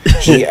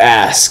 He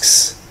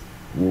asks,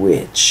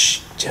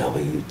 which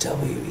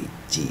WWE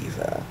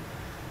diva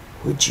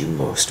would you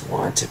most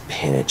want to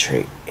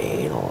penetrate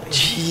anally?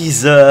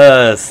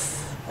 Jesus.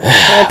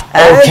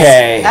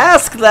 Okay.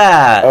 Ask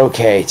that.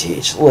 Okay,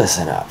 Teach,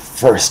 listen up.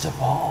 First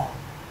of all,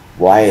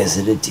 why is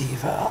it a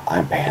diva?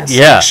 I'm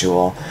Yeah.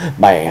 pansexual.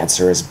 My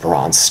answer is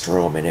Braun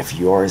Strowman. If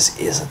yours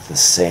isn't the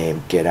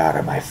same, get out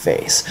of my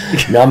face.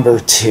 Number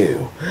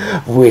two,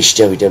 which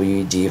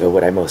WWE diva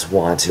would I most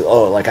want to?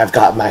 Oh, like I've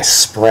got my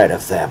spread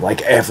of them.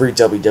 Like every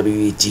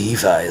WWE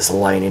diva is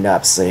lining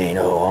up saying,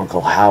 oh,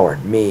 Uncle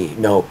Howard, me.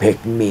 No,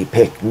 pick me,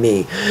 pick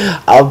me.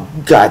 I'll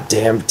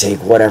goddamn take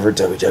whatever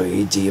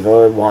WWE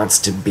diva wants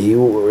to be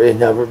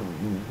in a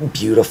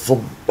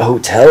beautiful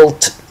hotel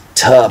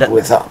tub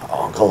with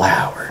Uncle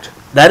Howard.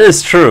 That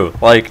is true.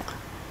 Like,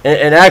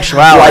 in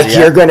actuality, Like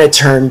you're gonna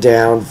turn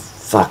down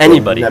fucking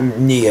Anybody.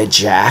 Nia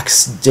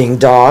Jax, ding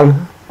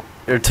dong.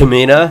 or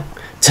Tamina.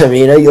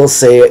 Tamina, you'll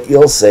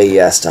say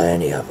yes to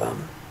any of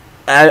them.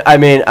 I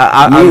mean,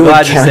 I'm You glad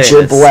would you're count saying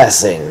your this.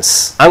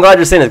 blessings. I'm glad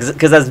you're saying this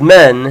because as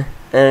men,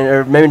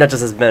 or maybe not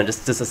just as men,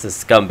 just as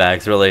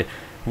scumbags, really,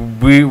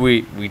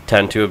 we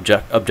tend to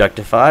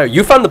objectify.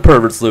 You found the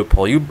pervert's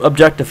loophole. You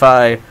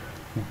objectify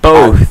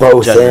both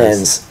Both genders.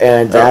 ends,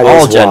 and Or that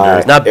all is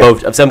genders, why not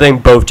both. I'm saying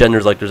both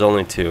genders. Like there's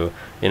only two.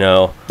 You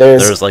know,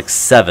 There's like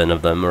 7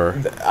 of them,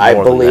 or I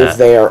more than believe that.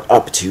 they are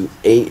up to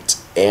 8,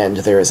 and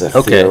there's a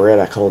Okay.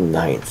 theoretical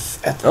 9th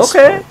at this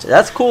Okay, point.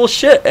 that's cool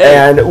shit. Hey,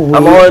 And we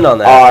I'm all in on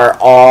that. are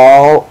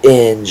all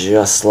in,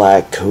 just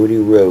like Cody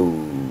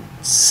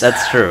Rhodes.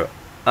 That's true.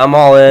 I'm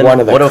all in.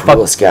 One of the What fuck-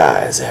 coolest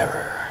guys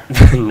ever.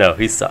 No,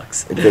 he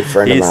sucks. A good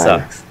friend he of mine.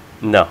 sucks.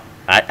 No,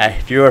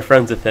 if you are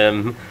friends with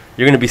him,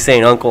 you're gonna be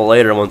saying uncle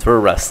later once we're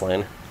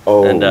wrestling,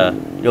 Oh. and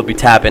you'll be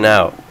tapping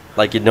out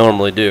like you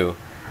normally do.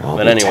 I'll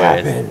But be anyways.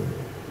 tapping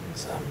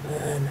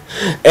something.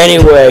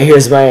 Anyway,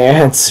 here's my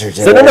answer to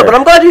So no, that. but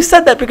I'm glad you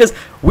said that because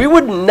we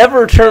would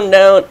never turn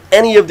down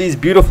any of these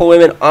beautiful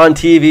women on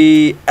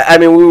TV. I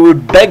mean, we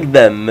would beg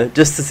them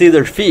just to see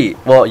their feet.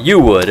 Well, you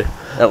would,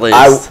 at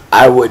least.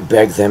 I would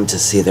beg them to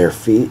see their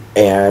feet,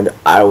 and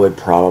I would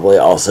probably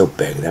also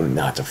beg them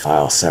not to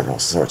file several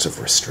sorts of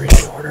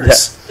restraining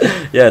orders.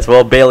 Yes,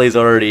 well, Bailey's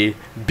already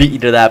beat you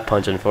to that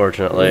punch,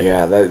 unfortunately.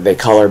 Yeah, they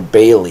call her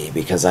Bailey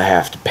because I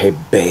have to pay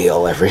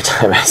bail every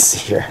time I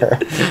see her.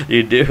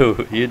 You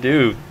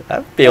do.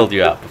 I've bailed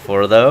you out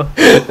before, though.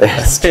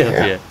 That's I've bailed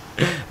true. you.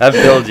 I've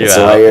bailed you That's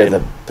out. why you're and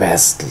the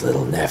best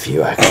little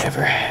nephew I could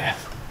ever have.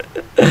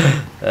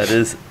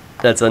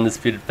 That's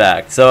undisputed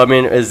fact. So, I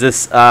mean, is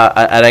this, and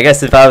I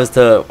guess if I was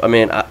to,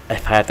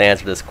 if I have to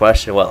answer this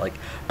question, like,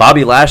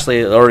 Bobby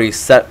Lashley already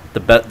set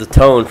the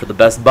tone for the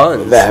best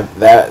buns.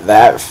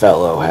 That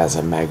fellow has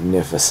a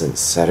magnificent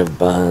set of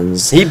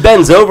buns. He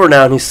bends over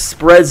now and he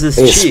spreads his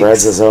He cheeks.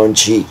 spreads his own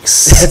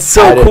cheeks. That's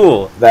so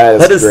cool.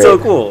 That is so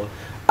great. cool.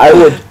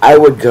 I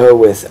would go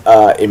with,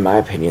 in my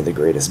opinion, the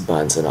greatest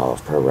buns in all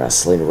of pro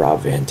wrestling,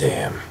 Rob Van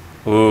Dam.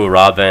 Ooh,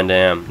 Rob Van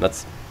Dam.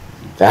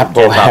 That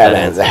boy Can't top had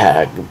that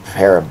answer. a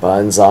pair of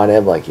buns on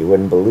him like you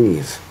wouldn't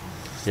believe.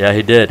 Yeah,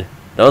 he did.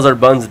 Those are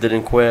buns that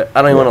didn't quit.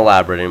 I don't even want to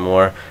elaborate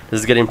anymore. This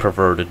is getting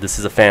perverted. This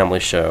is a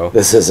family show.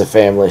 This is a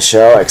family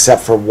show,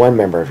 except for one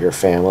member of your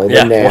family,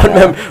 the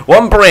Nana.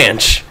 One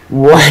branch.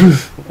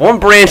 One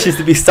branch is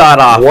to be sawed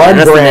off. One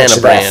that's branch the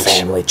of Nana that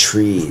family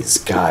tree's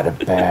got a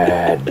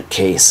bad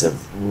case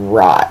of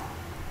rot.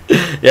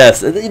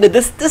 Yes,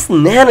 this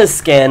Nana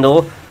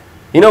scandal.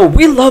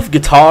 We love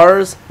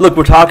guitars. Look,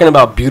 we're talking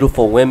about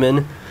beautiful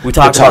women. We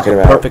talk about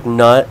the perfect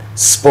nut.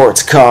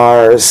 Sports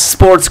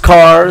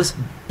cars.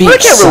 Beach I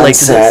can't relate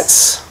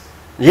sunsets. To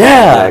this.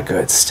 Yeah. All that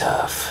good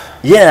stuff.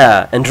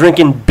 Yeah, and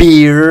drinking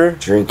beer.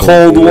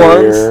 Cold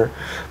ones.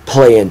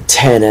 Playing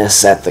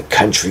tennis at the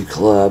country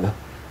club.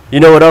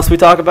 You know what else we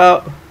talk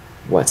about?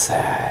 What's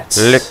that?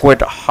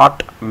 Liquid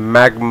hot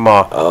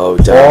magma. Oh,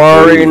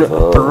 pouring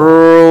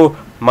through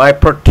my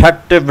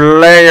protective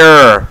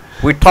layer.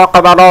 We talk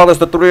about all this,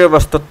 the three of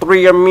us, the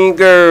three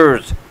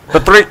amigos, the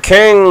three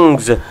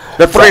kings, the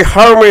three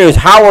homies.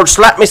 Howard,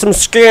 slap me some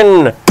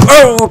skin.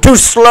 Oh, too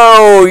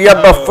slow, you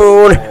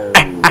buffoon.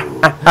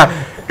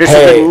 This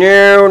is the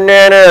new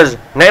Nana's.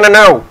 Nana,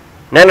 no.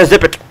 Nana,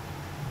 zip it.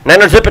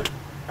 Nana, zip it.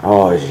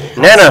 Oh, yeah.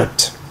 Nana,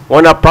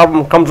 when a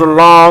problem comes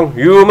along,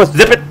 you must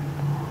zip it.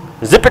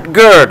 Zip it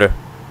good.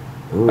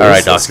 Ooh, all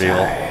right, Dr.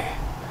 Evil.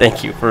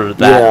 Thank you for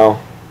that.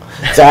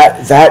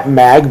 That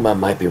magma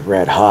might be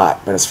red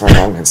hot, but as far as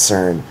I'm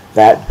concerned,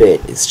 that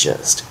bit is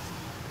just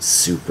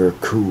super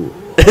cool.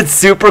 It's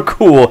super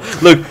cool.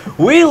 Look,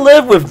 we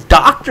live with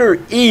Dr.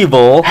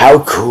 Evil. How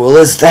cool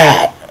is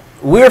that?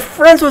 We're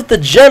friends with the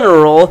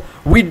General.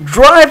 We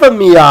drive a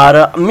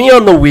Miata, me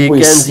on the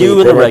weekends, you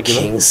in the regular. We sleep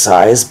in a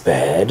king-size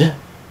bed.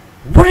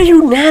 Where do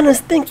you Nanas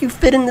think you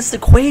fit in this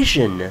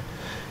equation?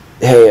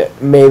 Hey,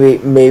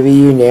 maybe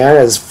you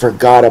Nanas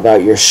forgot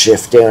about your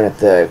shift down at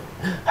the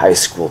high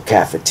school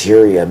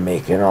cafeteria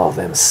making all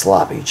them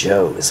sloppy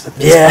joes. But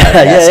this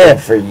yeah.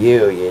 For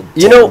you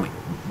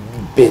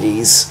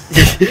biddies.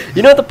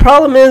 You know what the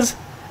problem is?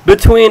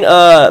 Between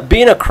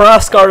being a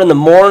cross guard in the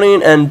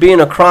morning and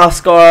being a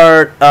cross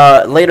guard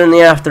later in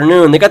the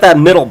afternoon, they got that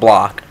middle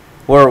block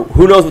where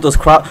who knows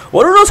what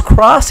what do those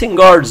crossing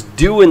guards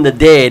do in the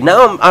day?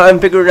 Now I'm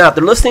figuring out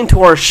they're listening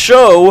to our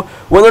show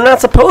when they're not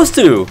supposed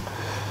to.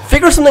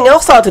 Figure something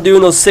else out to do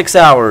in those 6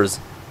 hours.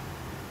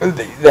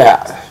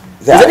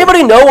 Does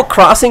anybody know what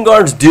crossing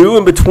guards do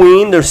in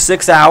between their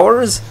 6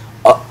 hours?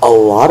 A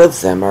lot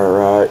of them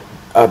are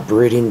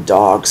breeding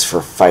dogs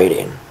for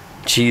fighting.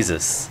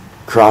 Jesus.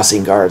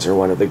 Crossing guards are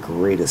one of the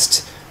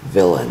greatest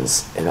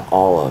villains in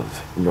all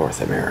of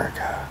North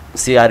America.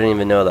 See, I didn't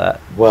even know that.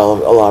 Well,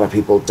 a lot of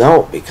people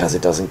don't because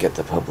it doesn't get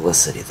the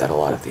publicity that a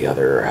lot of the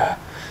other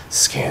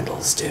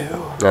scandals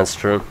do. That's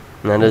true.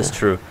 That is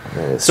true.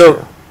 That is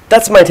true.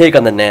 That's my take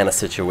on the Nana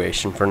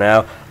situation for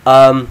now.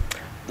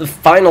 The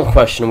final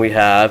question we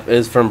have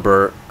is from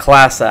Bert.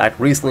 Class act.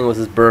 Recently was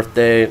his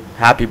birthday.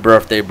 Happy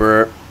birthday,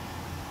 Bert.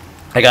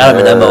 I got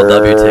him an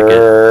MLW ticket.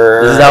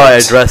 This is how I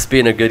address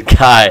being a good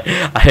guy.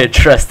 I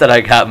address that I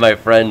got my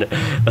friend an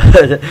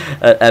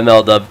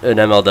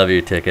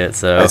MLW ticket.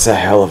 So it's a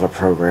hell of a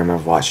program.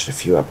 I've watched a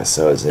few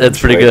episodes. It's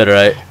pretty good,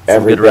 right?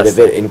 Every bit of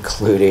it,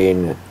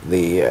 including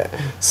the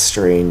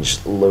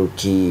strange,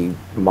 low-key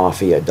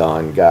mafia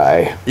don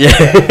guy.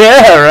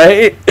 Yeah,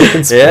 right.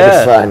 It's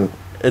pretty fun.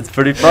 It's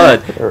pretty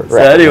fun. So,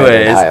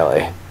 anyways.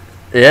 Highly.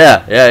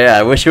 Yeah.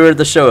 I wish you were at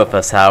the show with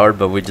us, Howard,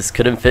 but we just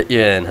couldn't fit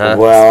you in, huh?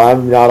 Well,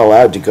 I'm not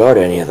allowed to go to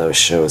any of those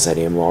shows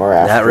anymore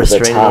after the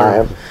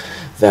time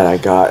that I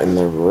got in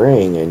the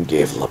ring and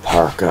gave La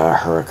Parka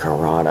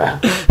Hurricanrana.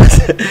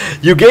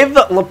 You gave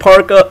La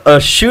Parka a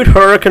shoot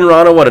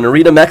Hurricanrana, what, in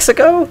Arena,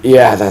 Mexico?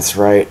 Yeah, that's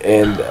right.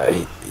 And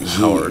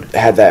he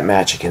had that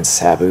match against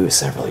Sabu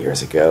several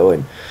years ago,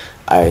 and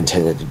I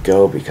intended to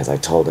go because I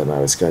told him I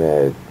was going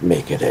to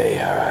make it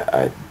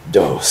a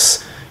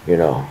dose.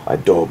 A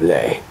doble,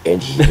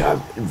 and he got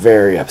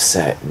very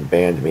upset and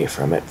banned me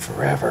from it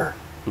forever.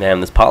 Man,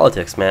 this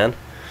politics, man.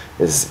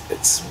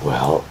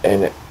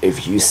 And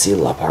if you see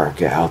La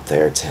Parka out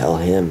there, tell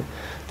him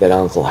that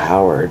Uncle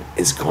Howard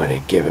is going to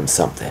give him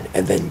something,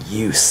 and then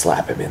you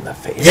slap him in the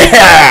face.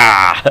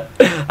 Yeah!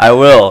 I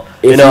will.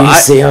 If you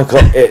see Uncle,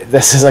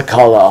 this is a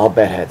call to all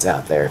bedheads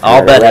out there. If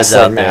all bedheads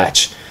out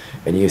match, there.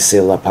 And you see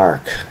LA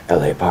Park,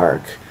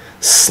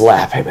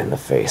 slap him in the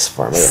face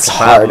for me as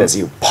hard as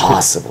you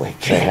possibly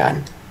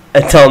can.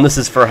 And tell him this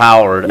is for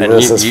Howard.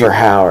 This is for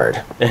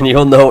Howard. And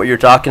he'll know what you're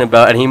talking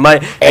about, and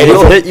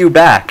he'll hit you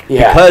back.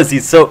 Yeah.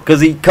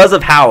 Because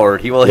of Howard,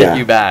 he will hit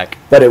you back.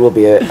 But it will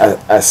be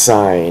a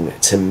sign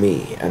to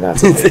me, and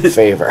that's a big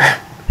favor.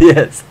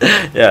 Yes.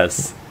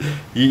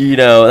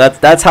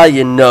 That's how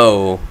you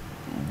know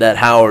that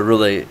Howard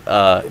really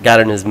got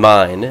in his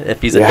mind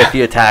if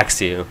he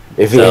attacks you.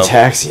 If he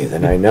attacks you,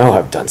 then I know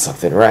I've done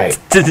something right.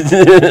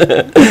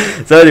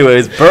 So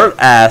anyways, Bert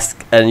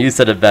asked, and you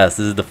said it best,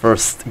 this is the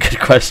first good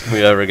question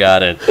we've ever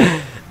gotten.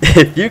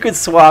 If you could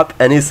swap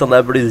any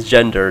celebrity's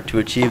gender to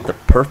achieve the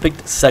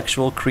perfect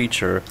sexual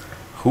creature,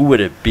 who would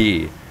it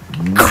be?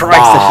 Christ,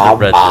 I should have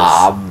read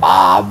this.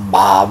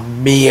 Mamma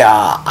mia.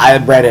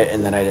 I read it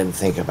and then I didn't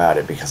think about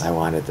it because I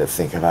wanted to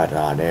think about it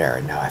on air,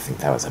 and now I think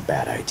that was a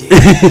bad idea.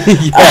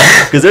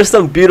 Yeah, because there's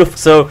some beautiful.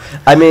 So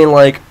I mean,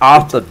 like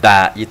off the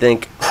bat, you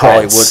think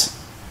Hollywood? Prince.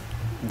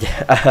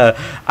 Yeah,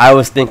 I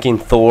was thinking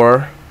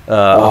Thor,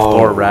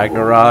 Thor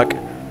Ragnarok.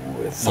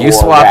 Thor You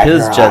swap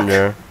his Ragnarok.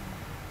 gender.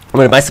 I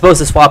mean, am I supposed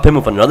to swap him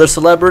with another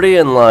celebrity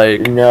and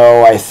like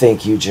No, I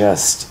think you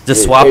just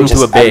swap him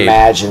to a babe.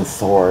 Imagine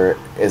Thor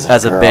as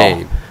as girl, a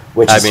babe?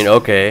 Which I is, mean,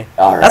 okay,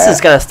 all that's right.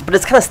 just kind of, but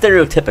it's kind of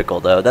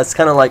stereotypical though. That's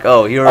kind of like,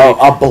 oh, you already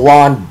a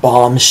blonde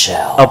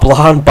bombshell. a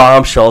blonde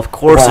bombshell. Of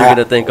course, What you're I-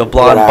 gonna think a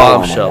blonde what I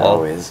wanna know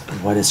bombshell. is,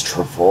 what does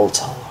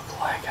Travolta look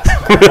like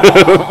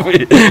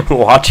as a girl?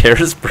 Watch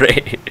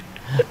Hairspray.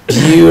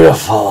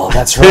 Beautiful.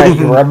 That's right.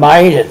 You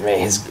reminded me.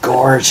 He's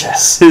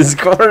gorgeous. He's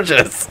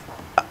gorgeous.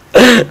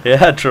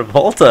 Yeah,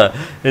 Travolta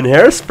in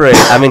Hairspray.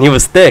 I mean, he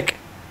was thick.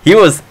 He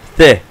was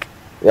thick.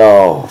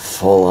 Oh,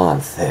 full on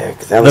thick.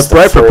 That The was the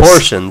right first,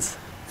 proportions.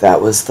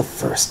 That was the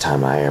first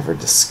time I ever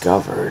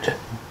discovered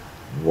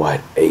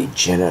what a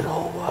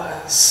genital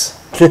was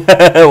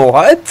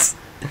What?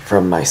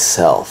 from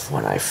myself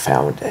when I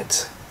found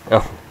it.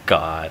 Oh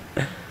God.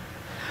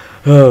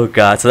 Oh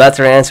God. So that's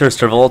your answer, is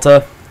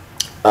Travolta.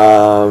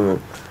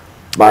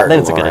 Martin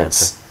think it's a good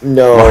Lawrence. Martin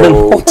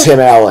No, Lawrence. Tim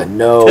Allen.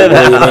 No, Tim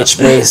William Allen. H.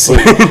 Macy.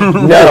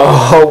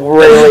 No,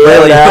 Ray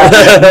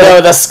Liotta.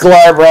 No, the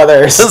Sklar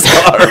brothers. The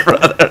Sklar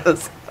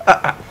Brothers.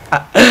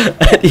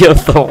 You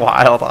have the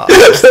wild eyes.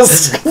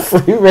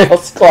 The female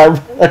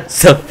Sklar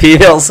brothers. The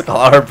female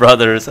Sklar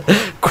Brothers.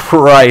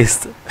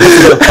 Christ.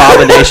 It's an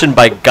abomination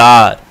by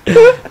God.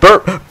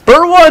 Bert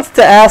wants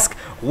to ask,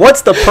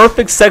 what's the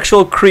perfect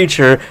sexual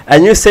creature?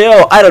 And you say,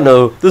 oh, I don't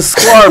know, the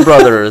Sklar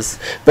Brothers.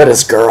 But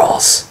as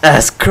girls.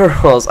 As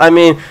girls. I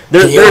mean,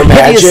 they're, Can you they're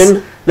hideous.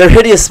 imagine? They're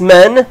hideous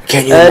men.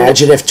 Can you and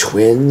imagine if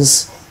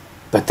twins,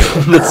 but they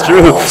were That's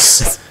girls?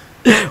 true.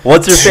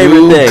 What's your Two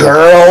favorite thing?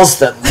 girls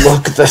that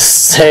look the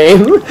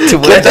same?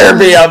 Could there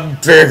be a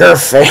bigger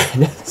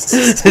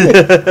fantasy?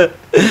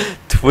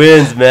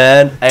 Twins,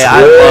 man. Hey,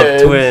 I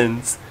love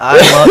twins. I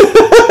love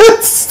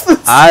it.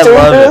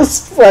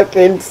 Stupidest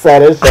fucking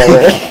fetish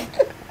ever.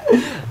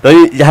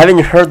 Haven't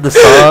you heard the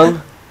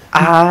song?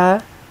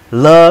 I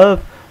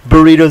love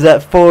burritos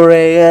at 4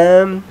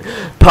 a.m.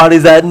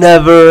 Parties that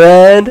never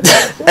end.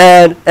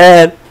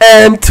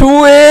 and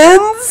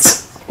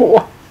twins.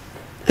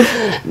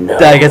 No.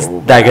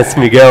 That gets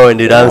me going,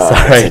 dude. I'm Oh,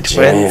 sorry, it's a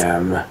twins.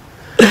 jam.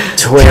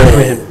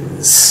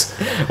 Twins.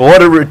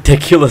 What a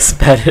ridiculous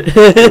fetish.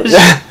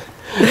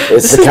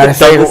 It's the kind of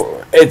thing.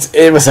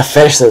 It was a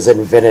fetish that was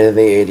invented in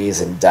the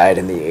 80s and died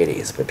in the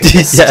 80s, but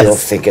people Yes. still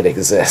think it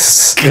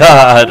exists.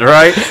 God,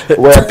 right?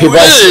 Where people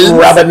Twins. are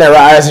rubbing their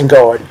eyes and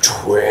going,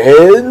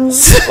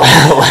 twins?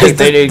 Like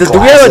they need Do we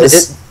have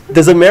glasses.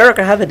 does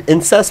America have an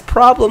incest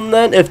problem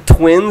then? If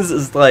twins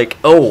is like,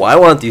 oh, I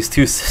want these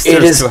two sisters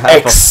It is to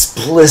have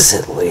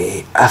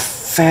explicitly a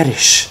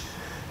fetish.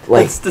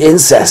 Like, That's the-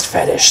 incest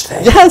fetish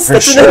thing. Yes, for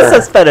that's sure. an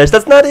incest fetish.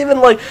 That's not even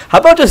like, how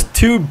about just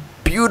two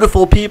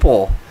beautiful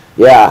people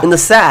Yeah. in the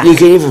sack? You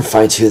can even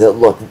find two that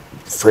look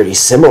pretty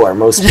similar.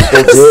 Most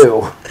people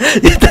do.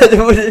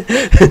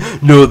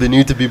 No, they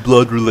need to be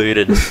blood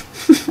related.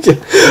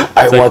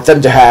 I want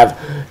them to have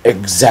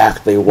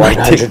exactly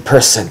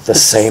 100% the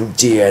same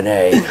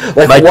DNA.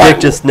 Like, My why,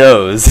 dick just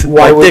knows.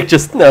 why My would- dick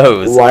just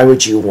knows. why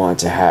would you want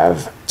to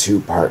have two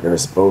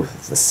partners both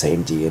with the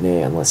same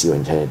DNA unless you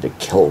intended to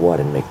kill one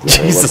and make the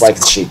other Jesus look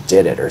like she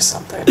did it or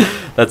something?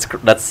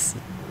 That's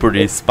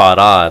pretty spot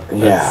on.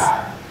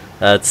 Yeah.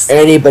 That's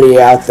Anybody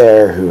out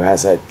there who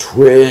has a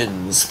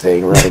twins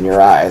thing rubbing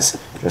your eyes,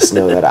 just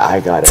know that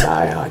I got an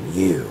eye on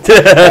you.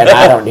 And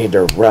I don't need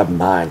to rub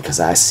mine because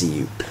I see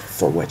you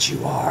for what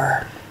you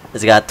are.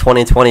 it's got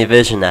 20/20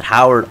 vision. That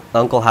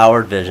Uncle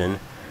Howard vision.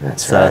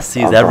 That's So it right.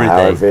 sees Uncle everything.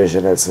 Howard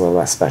Vision, it's one of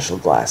my special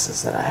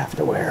glasses that I have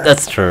to wear.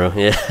 That's true.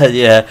 Yeah,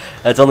 yeah.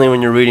 That's only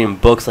when you're reading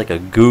books like a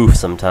goof.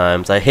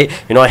 Sometimes I hate.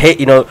 I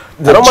The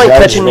don't mind judge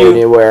catching made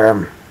me you. wear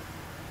 'em.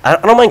 I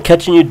don't mind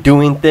catching you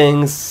doing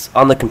things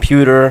on the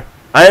computer.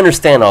 I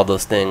understand all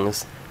those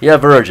things. You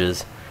have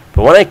urges,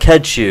 but when I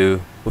catch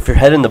you with your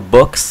head in the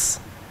books,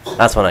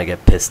 that's when I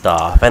get pissed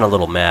off and a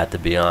little mad, to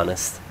be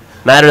honest.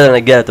 Madder than I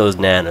get at those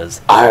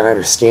nanas. I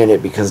understand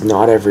it because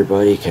not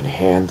everybody can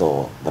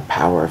handle the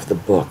power of the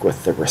book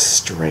with the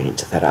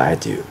restraint that I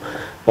do.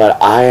 But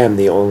I am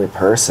the only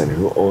person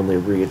who only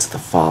reads the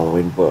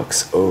following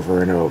books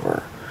over and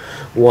over.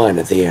 1,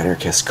 The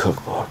Anarchist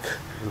Cookbook.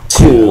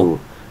 2,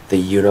 The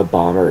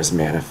Unabomber's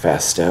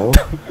Manifesto.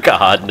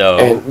 God no.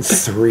 And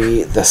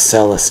 3, The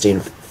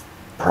Celestine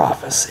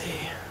Prophecy.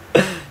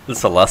 The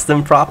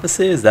Celestine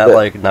Prophecy? Is that But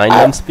like Nine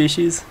Gnome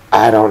species?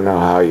 I don't know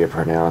how you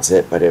pronounce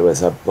it, but it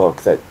was a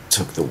book that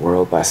took the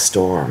world by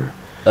storm.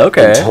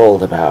 Okay. And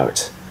told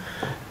about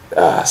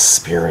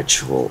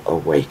spiritual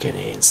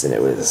awakenings, and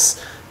it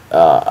was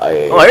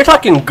Oh, you're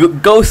talking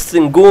ghosts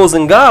and ghouls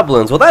and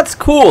goblins. Well, that's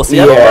cool. See,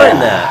 I don't Yeah,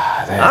 mind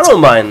that. I that's-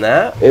 don't mind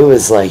that. it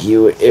was like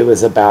it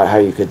was about how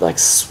you could like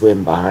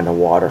swim behind a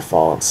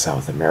waterfall in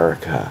South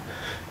America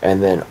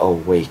and then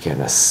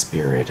awaken a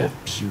spirit of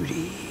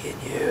beauty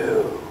in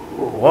you.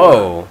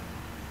 Whoa.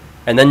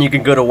 And then you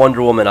can go to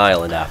Wonder Woman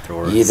Island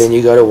afterwards. Then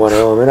you go to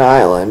Wonder Woman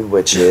Island,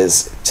 which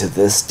is, to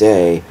this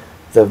day,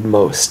 the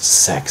most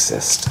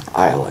sexist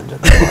island in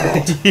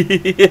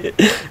the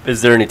world.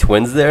 Is there any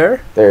twins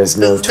there? There's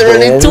no Is there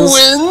any twins.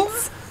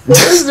 twins?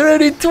 Is there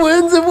any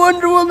twins in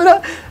Wonder Woman?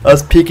 I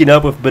was peeking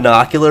up with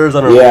binoculars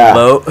on a Yeah.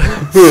 boat.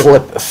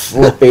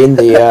 Flipping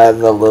the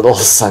little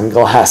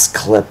sunglass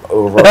clip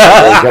over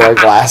regular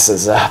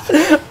glasses up.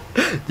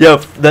 Yo,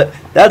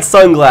 that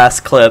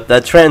sunglass clip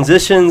that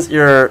transitions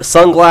your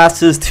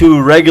sunglasses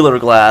to regular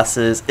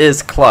glasses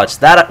is clutch.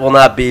 That will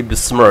not be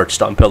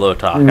besmirched on Pillow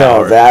Talk. No,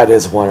 Howard. that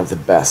is one of the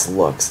best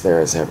looks there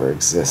has ever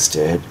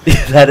existed.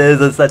 That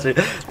is such a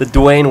the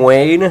Dwayne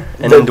Wayne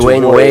and then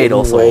Dwayne Wade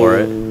also wore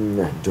it.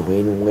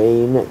 Dwayne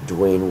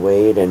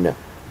Wade, and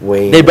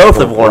Wayne. They both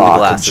the have worn the Rock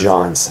glasses.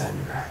 Johnson.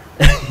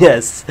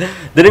 Yes,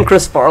 didn't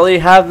Chris Farley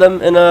have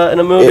them in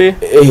a movie?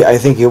 I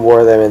think he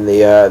wore them in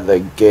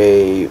the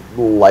gay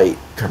light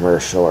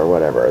commercial or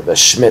whatever. The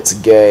Schmidt's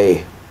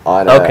Gay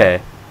on.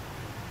 Okay,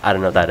 I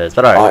don't know what that is,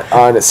 but all right.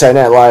 On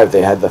Saturday Night Live,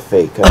 they had the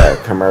fake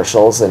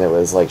commercials, and it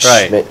was like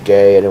Right. Schmidt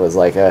Gay, and it was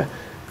like a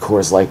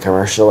Coors Light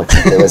commercial,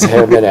 except it was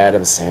him and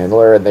Adam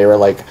Sandler, and they were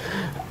like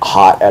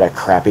hot at a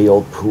crappy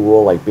old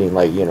pool, like being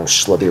like,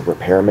 schlubby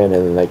repairmen,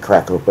 and then they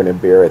crack open a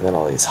beer, and then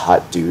all these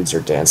hot dudes are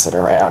dancing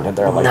around, and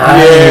they're like,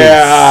 Nice.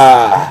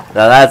 yeah!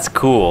 Now that's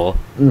cool.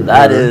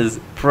 That is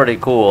pretty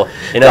cool.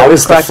 That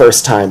was the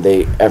first time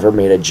they ever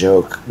made a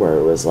joke where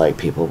it was like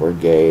people were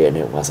gay, and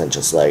it wasn't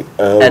just like,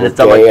 oh, And we're it's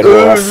not gay like, and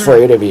we're "Ugh."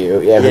 afraid of you.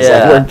 Yeah, it's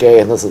Yeah. like, we're gay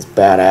and this is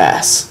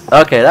badass.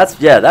 Okay, that's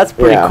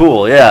pretty Yeah.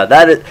 cool. Yeah,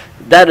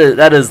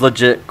 that is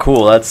legit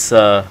cool. That's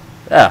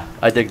yeah,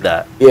 I dig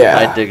that. Yeah.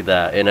 I dig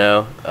that. We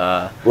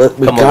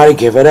come gotta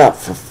give it up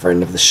for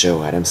friend of the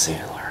show, Adam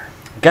Sandler.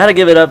 Gotta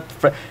give it up.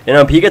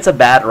 He gets a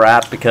bad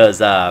rap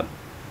because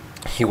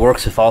he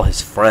works with all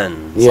his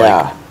friends. Yeah.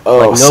 Like oh,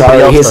 nobody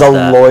sorry, else he's does a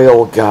that.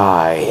 loyal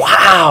guy.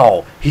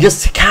 Wow, he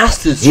just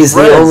cast his He's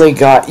friends. the only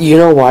guy. You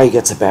know why he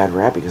gets a bad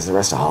rap? Because the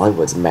rest of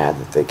Hollywood's mad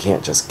that they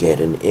can't just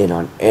get an in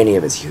on any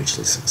of his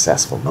hugely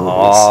successful movies.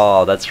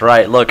 Oh, that's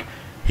right. Look,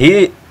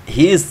 he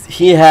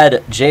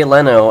had Jay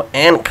Leno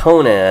and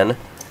Conan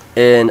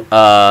in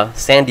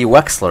Sandy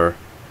Wexler.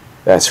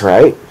 That's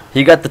right.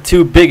 He got the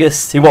two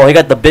biggest. He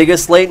got the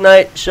biggest late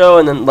night show,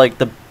 and then like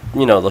the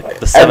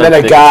And seventh. then a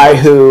biggest guy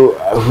one.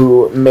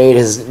 who made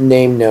his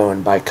name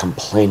known by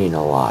complaining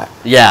a lot.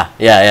 Yeah,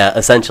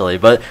 essentially.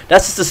 But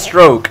that's just a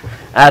stroke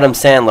Adam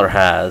Sandler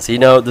has.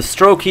 The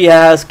stroke he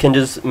has can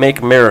just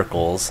make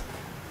miracles.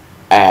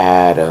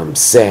 Adam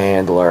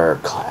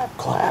Sandler, clap,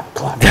 clap,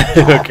 clap.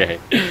 clap. Okay,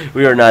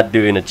 we are not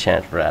doing a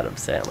chant for Adam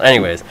Sandler.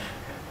 Anyways,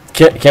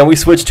 can we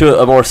switch to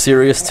a more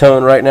serious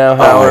tone right now, Oh,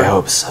 Howard? I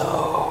hope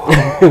so.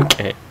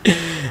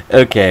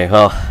 Okay.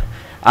 Well,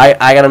 I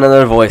got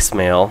another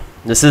voicemail.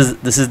 This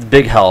is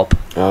big help.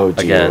 Oh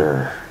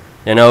dear.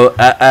 Again.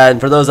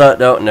 And for those that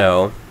don't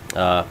know,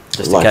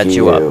 just to Lucky catch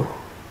you up,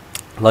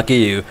 lucky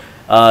you.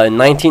 In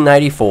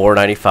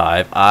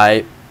 1994-95,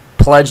 I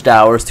pledged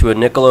hours to a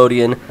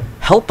Nickelodeon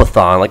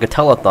help-a-thon, like a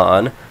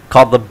telethon,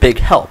 called The Big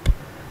Help.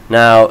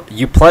 Now,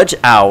 you pledge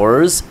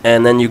hours,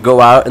 and then you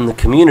go out in the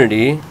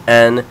community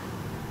and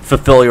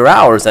fulfill your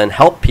hours and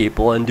help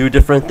people and do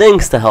different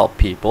things to help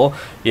people.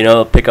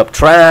 Pick up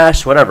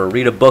trash, whatever.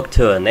 Read a book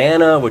to a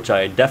Nana, which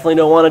I definitely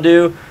don't want to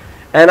do.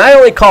 And I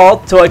only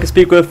called so I could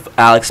speak with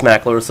Alex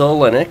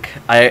Mackler-Solenic.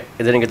 I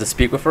didn't get to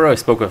speak with her. I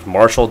spoke with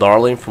Marshall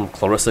Darling from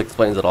Clarissa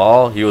Explains It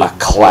All. He was A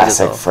classic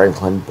brilliant.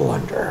 Franklin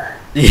blunder.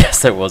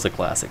 Yes, it was a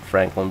classic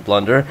Franklin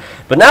blunder.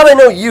 But now they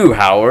know you,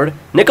 Howard.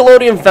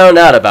 Nickelodeon found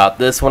out about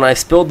this when I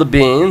spilled the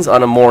beans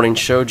on a morning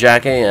show,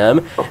 Jack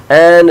AM,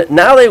 and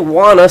now they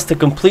want us to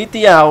complete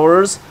the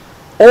hours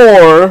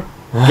or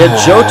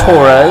get Joe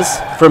Torres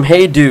from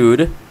Hey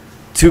Dude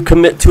to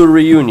commit to a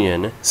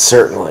reunion.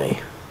 Certainly.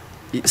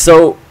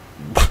 So,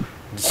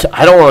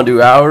 I don't want to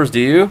do hours,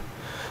 do you?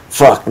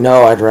 Fuck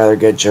no, I'd rather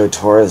get Joe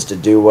Torres to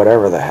do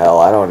whatever the hell.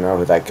 I don't know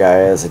who that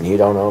guy is, and he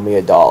don't owe me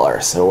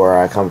 $1. So where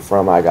I come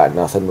from, I got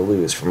nothing to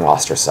lose from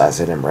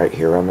ostracizing him right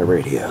here on the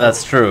radio.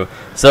 That's true.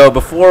 So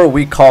before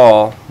we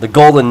call the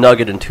Golden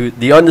Nugget into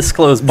the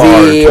undisclosed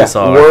bar in The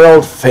Tucson,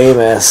 world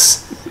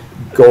famous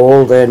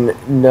Golden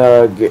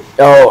Nugget.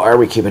 Oh, are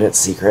we keeping it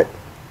secret?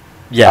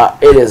 yeah,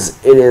 It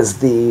is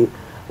the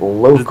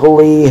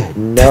locally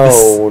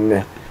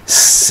known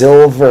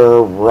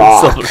Silver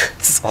Rock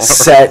Silver-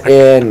 set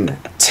in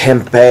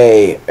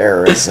Tempe,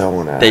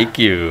 Arizona. thank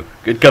you.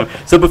 Good cover.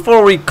 So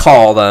before we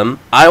call them,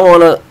 I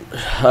want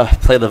to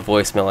play the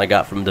voicemail I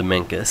got from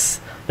Dominkus.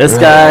 This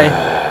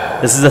guy,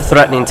 this is a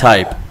threatening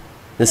type.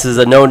 This is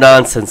a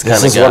no-nonsense kind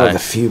This of is guy. one of the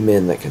few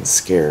men that can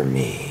scare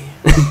me.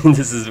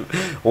 This is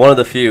one of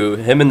the few.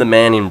 Him and the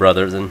Manning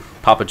brothers and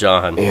Papa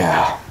John.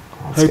 Yeah.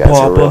 Hey, These guys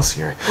are Papa. real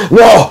scary.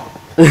 No!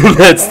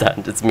 It's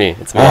not. It's me.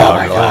 It's me. Oh Howard,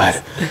 my relax.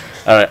 god.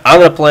 All right, I'm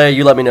gonna play.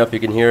 You let me know if you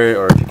can hear it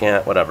or if you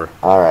can't. Whatever.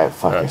 Alright,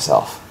 fuck Alright.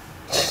 yourself.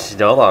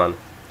 Hold on.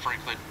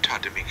 Franklin,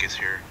 Todd Dominguez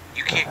here.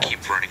 You can't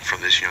keep running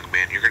from this, young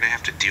man. You're gonna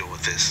have to deal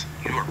with this.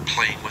 You are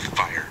playing with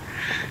fire.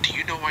 Do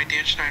you know why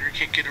Dan Schneider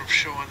can't get a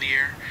show on the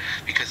air?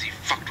 Because he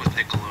fucked with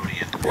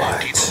Nickelodeon.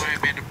 What? Do you know why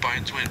Amanda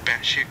Bynes went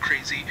batshit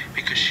crazy?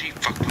 Because she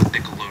fucked with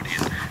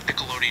Nickelodeon.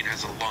 Nickelodeon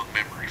has a long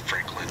memory,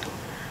 Franklin.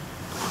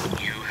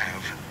 You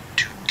have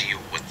to deal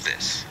with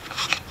this.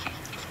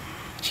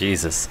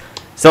 Jesus.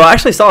 So I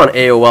actually saw an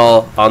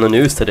AOL on the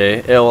news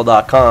today,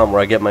 AOL.com,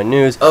 where I get my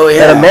news. Oh,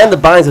 yeah. That Amanda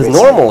Bynes is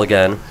normal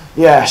again.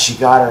 Yeah, she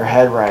got her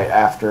head right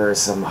after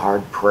some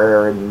hard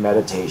prayer and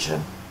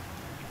meditation.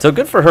 So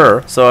good for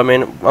her. So, I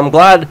mean, I'm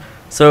glad.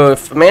 So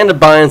if Amanda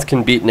Bynes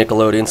can beat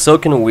Nickelodeon, so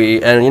can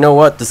we. And you know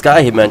what? This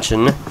guy he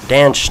mentioned,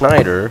 Dan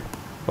Schneider,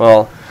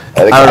 well,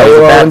 The I guy don't know, he's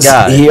a bad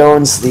guy. He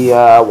owns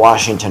the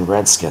Washington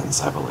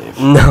Redskins, I believe.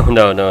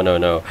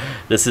 No.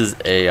 This is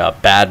a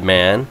bad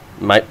man,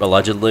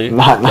 allegedly.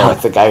 Not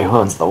like the guy who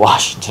owns the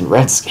Washington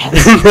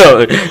Redskins.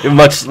 No,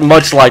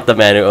 much like the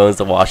man who owns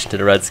the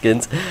Washington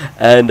Redskins.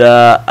 And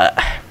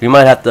we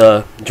might have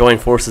to join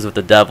forces with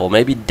the devil.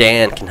 Maybe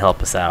Dan can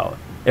help us out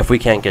if we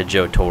can't get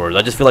Joe Torres.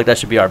 I just feel like that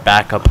should be our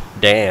backup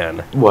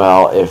Dan.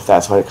 Well, if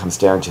that's what it comes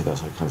down to,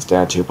 that's what it comes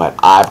down to. But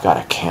I've got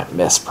a can't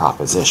miss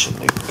proposition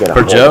to get a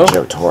hold Joe? of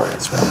Joe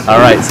Torres. Right? All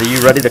right, so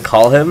you ready to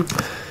call him?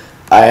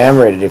 I am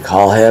ready to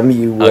call him.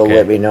 You will Okay.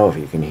 let me know if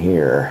you can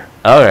hear.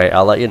 All right,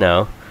 I'll let you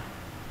know.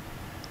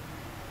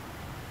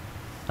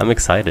 I'm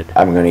excited.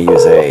 I'm going to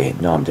use a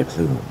nom de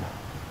plume.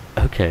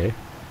 Okay.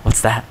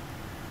 What's that?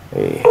 A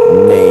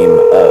name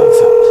of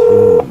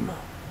plume.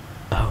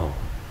 Oh,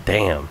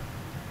 damn.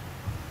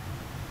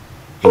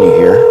 Can you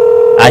hear?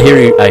 I hear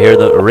you. I hear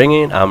the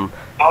ringing. I'm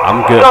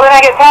good.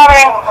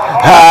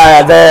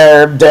 Hi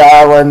there,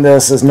 darling.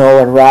 This is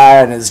Nolan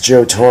Ryan. It's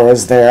Joe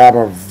Torres there. I'm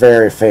a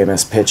very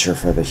famous pitcher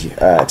for the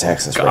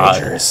Texas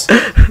God. Rangers.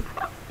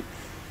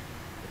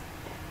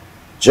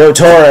 Joe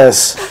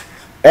Torres.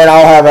 And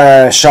I'll have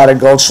a shot of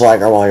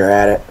Goldschlager while you're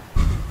at it.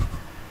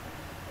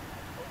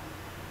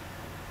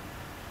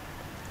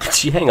 Did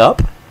she hang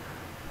up?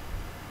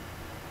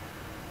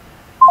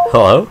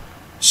 Hello?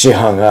 She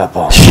hung up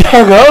on me. She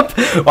hung up?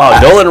 Wow,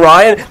 Nolan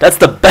Ryan? That's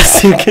the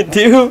best you can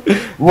do?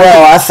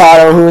 Well, I thought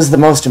of who was the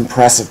most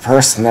impressive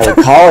person that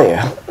would call you.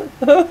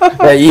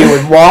 That you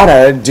would want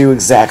to do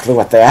exactly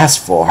what they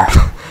asked for.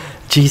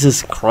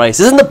 Jesus Christ.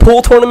 Isn't the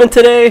pool tournament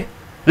today?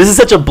 This is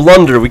such a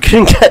blunder. We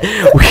couldn't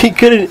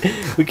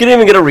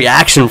even get a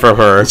reaction from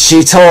her.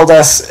 She told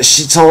us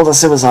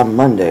it was on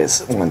Mondays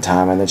one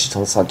time, and then she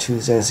told us on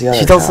Tuesdays the other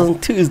She time. told us on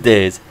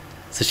Tuesdays.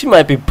 So she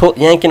might be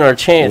yanking our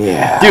chain.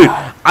 Yeah. Dude,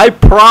 I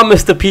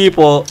promise the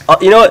people.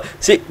 You know what?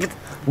 See,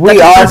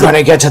 We are going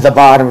to get to the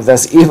bottom of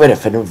this, even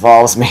if it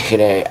involves making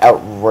a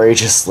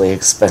outrageously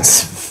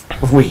expensive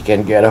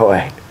weekend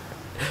getaway.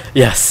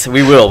 yes,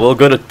 we will. We'll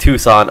go to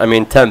Tucson. I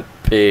mean,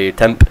 Tempe.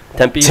 Tempe.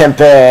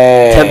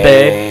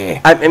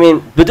 I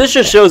mean, but this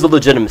just shows the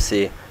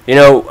legitimacy. You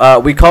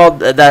know, we called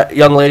that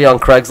young lady on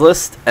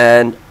Craigslist,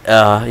 and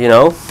you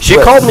know, she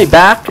called me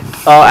back.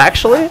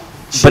 Actually,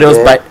 but it was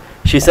did?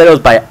 She said it was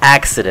by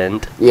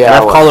accident. Yeah, and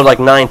I've well- called her like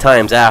 9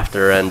 times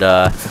after, and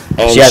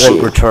she hasn't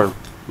she- returned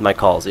my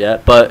calls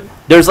yet. But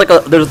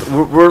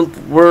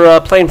we're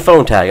playing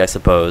phone tag, I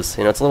suppose.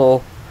 You know, it's a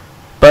little,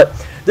 but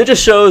that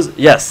just shows.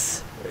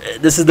 Yes,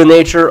 this is the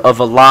nature of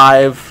a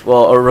live,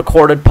 a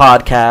recorded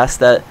podcast.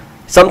 That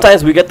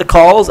sometimes we get the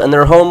calls and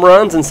they're home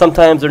runs, and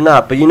sometimes they're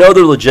not. But you know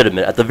they're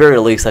legitimate. At the very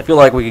least, I feel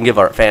like we can give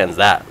our fans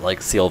that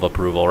like seal of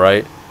approval,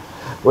 right?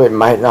 Well, it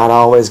might not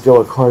always go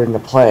according to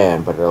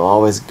plan, but it'll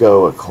always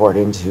go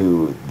according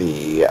to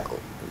the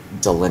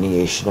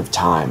delineation of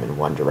time in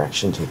one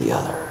direction to the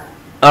other.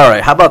 All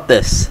right, how about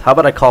this? How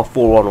about I call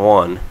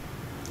 411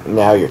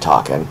 Now you're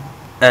talking.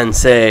 and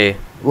say,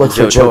 Look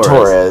for Joe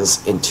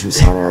Torres in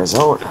Tucson,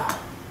 Arizona.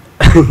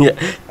 yeah,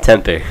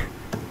 Tempe.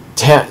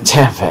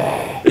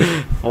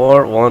 Tempe.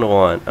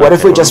 411. What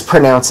if we Okay. just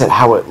pronounce it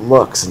how it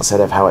looks instead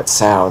of how it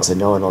sounds, and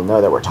no one will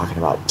know that we're talking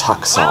about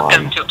Tucson?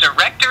 Welcome to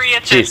Directory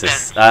Assistant.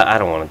 Jesus, I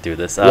don't want to do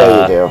this.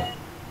 Yeah, you do.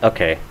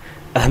 Okay.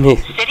 I mean,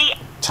 City.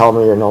 Tell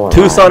me you're Nolan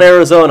Tucson, Ryan.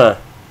 Arizona.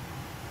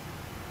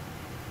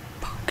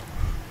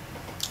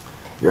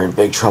 You're in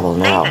big trouble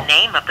Say now. the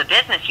name of the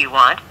business you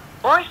want,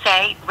 or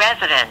say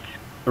resident.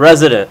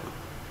 Resident.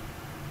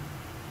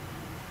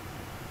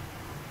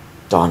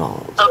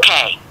 Donald.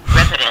 Okay,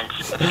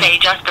 residents. Say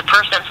just the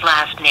person's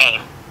last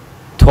name.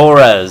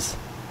 Torres.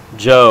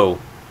 Joe.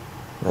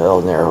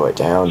 They'll narrow it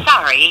down.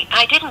 Sorry,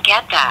 I didn't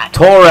get that.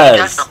 Torres.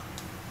 Just the-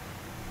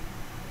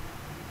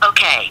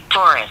 Okay,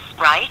 Torres,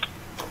 right?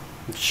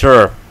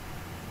 Sure.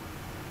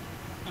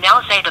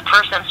 Now say the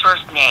person's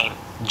first name.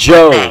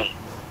 Joe. Say.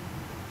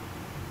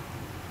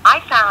 I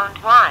found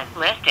one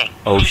listing.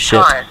 Oh, See,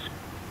 shit. Torres.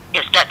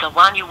 Is that the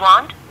one you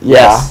want? Yeah,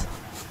 Yes.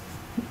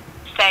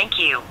 Thank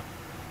you.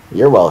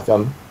 you're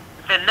welcome.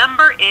 The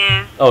number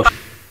is... Oh,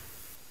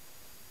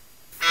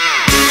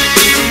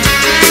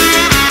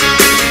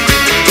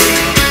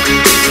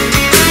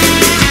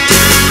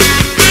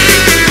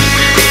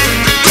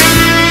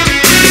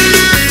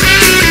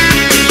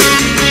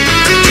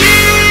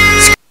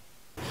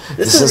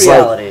 this is is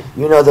reality.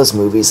 You know those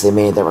movies they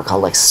made that were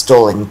called like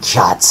Stolen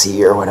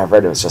Yahtzee or whatever,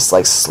 and it was just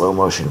like slow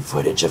motion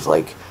footage of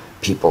like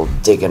people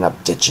digging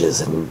up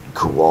ditches in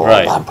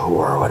Kuala Lumpur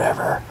or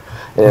whatever.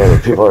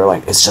 And people are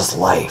like, it's just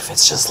life.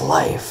 It's just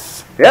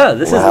life. Yeah,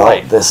 this is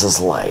life. This is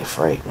life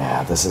right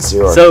now. This is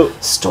your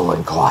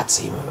Stolen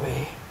Yahtzee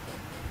movie.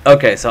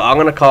 Okay, so I'm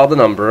gonna call the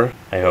number.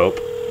 I hope.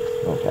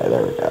 Okay,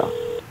 there we go.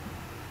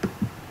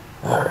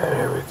 All right,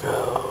 here we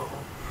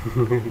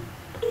go.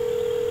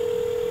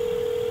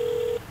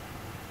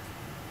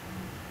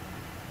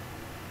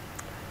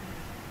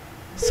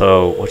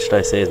 So, what should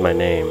I say is my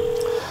name?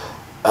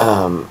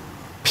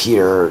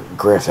 Peter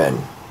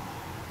Griffin.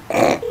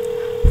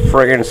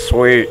 Friggin'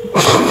 sweet.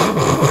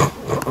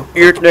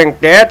 You think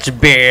that's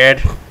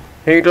bad?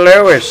 Hey,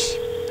 Lewis.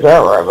 That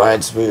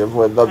reminds me of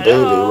when the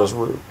baby was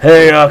rude.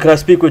 Hey, can I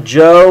speak with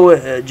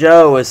Joe?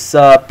 Joe, it's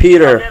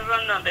Peter. The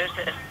wrong number,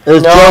 sir.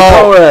 It's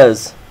Joe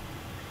Torres.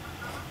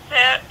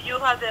 Sir, you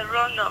have the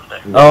wrong number.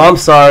 Oh, I'm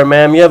sorry,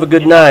 ma'am. You have a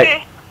good night.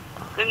 Okay.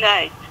 Good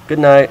night. Good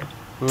night.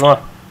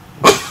 Mwah.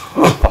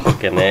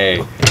 Fucking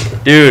A.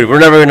 Dude, we're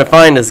never gonna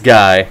find this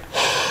guy.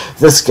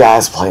 This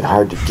guy's playing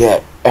hard to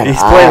get. And He's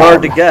playing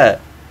hard to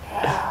get.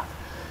 Yeah.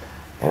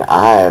 And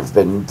I have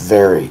been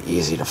very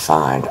easy to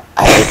find.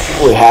 I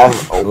think we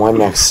have one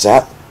next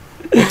step.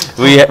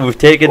 We've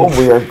taken.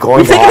 We've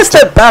taken a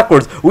step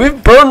backwards.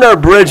 We've burned our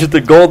bridge with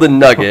the golden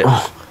nugget.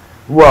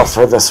 Well,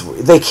 for this,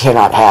 they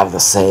cannot have the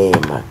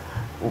same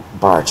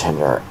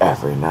bartender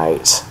every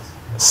night,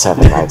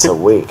 7 nights a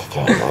week,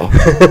 can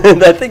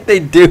they? I think they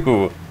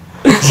do.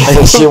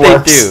 She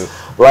works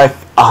like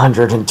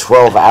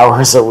 112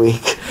 hours a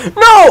week.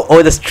 No!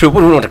 Oh, that's true.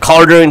 We want to call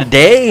her during the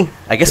day?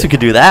 I guess we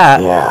could do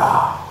that.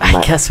 Yeah.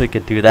 I guess we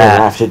could do We that.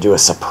 have to do a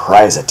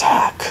surprise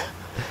attack.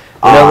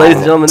 You know, ladies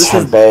and gentlemen, this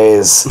is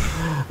Tempe's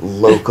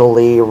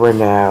locally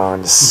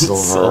renowned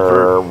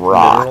silver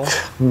rock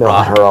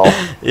mineral.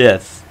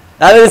 Yes.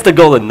 I mean, it's the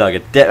golden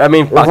nugget. I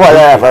mean, fuck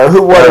whatever.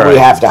 What do we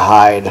have to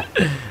hide?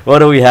 What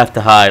do we have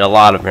to hide? A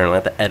lot, apparently.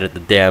 I have to edit the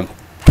damn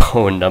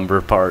phone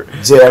number part.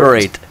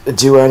 Great.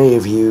 Do any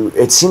of you...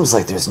 It seems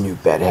like there's new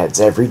bedheads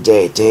every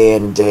day. Day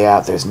in and day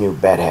out, there's new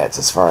bedheads,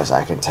 as far as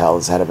I can tell.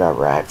 Is that about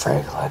right,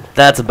 Franklin?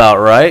 That's about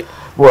right.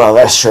 Well,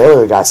 that's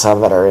surely we got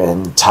some that are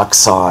in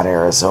Tucson,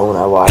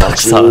 Arizona. Why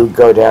don't you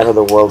go down to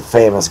the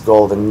world-famous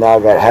Golden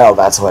Nugget? Hell,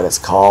 that's what it's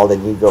called.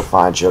 And you go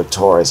find Joe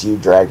Torres. You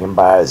drag him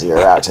by his ear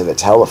out to the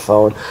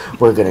telephone.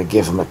 We're going to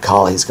give him a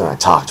call. He's going to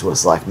talk to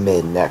us like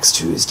mid-next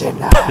Tuesday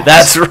night.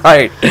 That's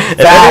right.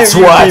 That's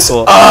what's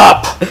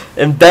up!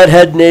 And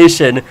Bedhead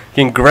Nation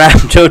can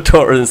grab Joe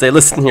Torres and say,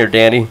 listen here,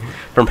 Danny,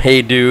 from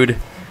Hey Dude,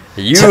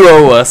 you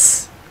owe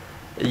us.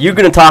 You're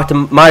going to talk to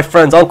my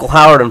friends Uncle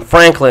Howard and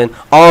Franklin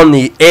on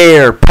the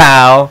air,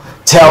 pal.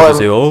 Tell him,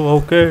 say, oh,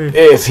 okay.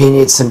 If he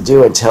needs some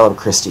doing, tell him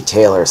Christy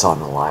Taylor's on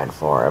the line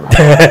for him.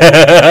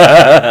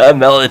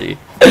 Melody.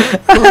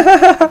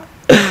 Yeah.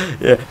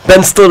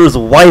 Ben Stiller's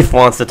wife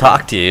wants to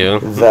talk to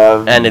you.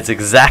 And it's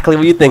exactly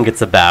what you think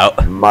it's about.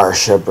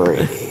 Marsha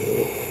Brady.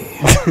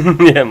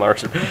 Yeah,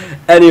 Marsha.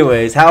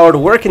 Anyways, Howard,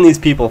 where can these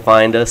people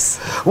find us?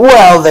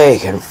 Well, they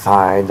can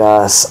find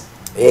us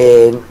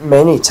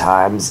many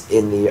times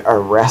in the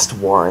arrest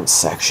warrant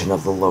section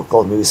of the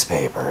local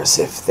newspapers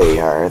if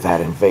they are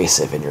that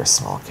invasive in your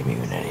small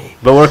community.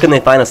 But where can they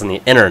find us on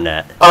the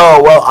internet?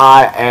 Oh, well,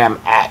 I am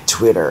at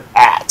Twitter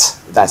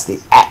that's the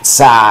 @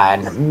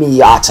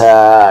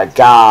 Miata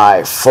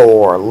Guy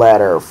 4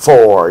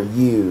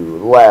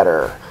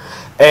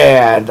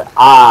 and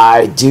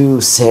I do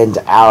send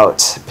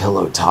out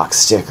Pillow Talk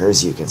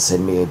stickers. You can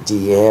send me a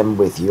DM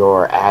with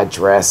your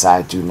address.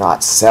 I do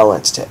not sell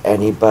it to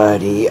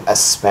anybody,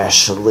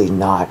 especially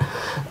not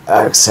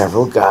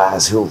several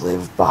guys who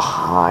live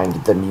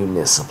behind the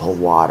municipal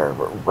water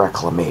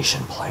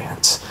reclamation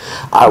plant.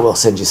 I will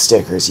send you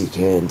stickers. You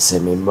can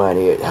send me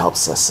money. It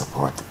helps us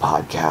support the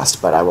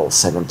podcast, but I will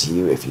send them to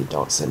you if you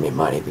don't send me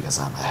money because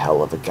I'm a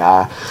hell of a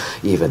guy,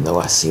 even though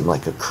I seem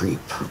like a creep.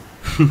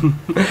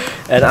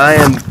 And I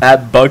am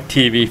at Bug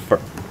TV.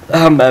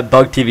 I'm at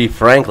Bug TV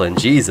Franklin.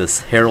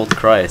 Jesus, Harold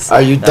Christ.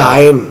 Are you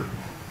dying?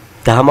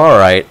 I'm all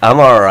right.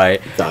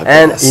 God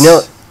and bless. you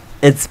know,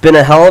 it's been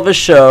a hell of a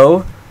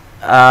show.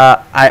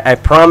 I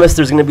promise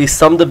there's going to be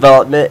some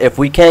development. If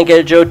we can't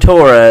get Joe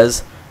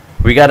Torres,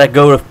 we got to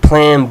go to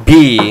Plan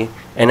B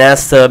and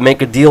ask to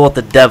make a deal with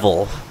the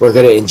devil. We're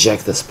going to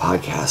inject this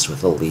podcast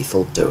with a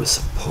lethal dose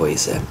of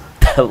poison.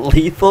 A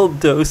lethal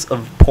dose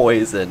of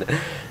poison.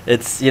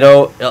 It's, you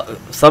know,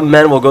 some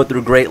men will go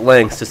through great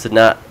lengths just to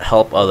not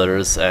help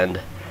others,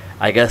 and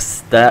I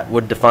guess that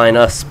would define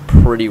us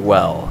pretty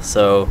well.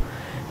 So,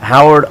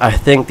 Howard, I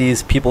think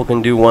these people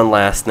can do one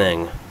last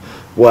thing.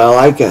 Well,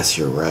 I guess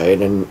you're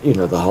right, and, you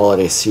know, the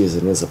holiday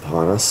season is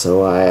upon us,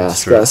 so I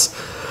ask us,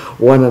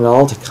 one and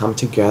all, to come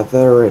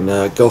together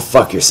and go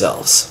fuck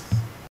yourselves.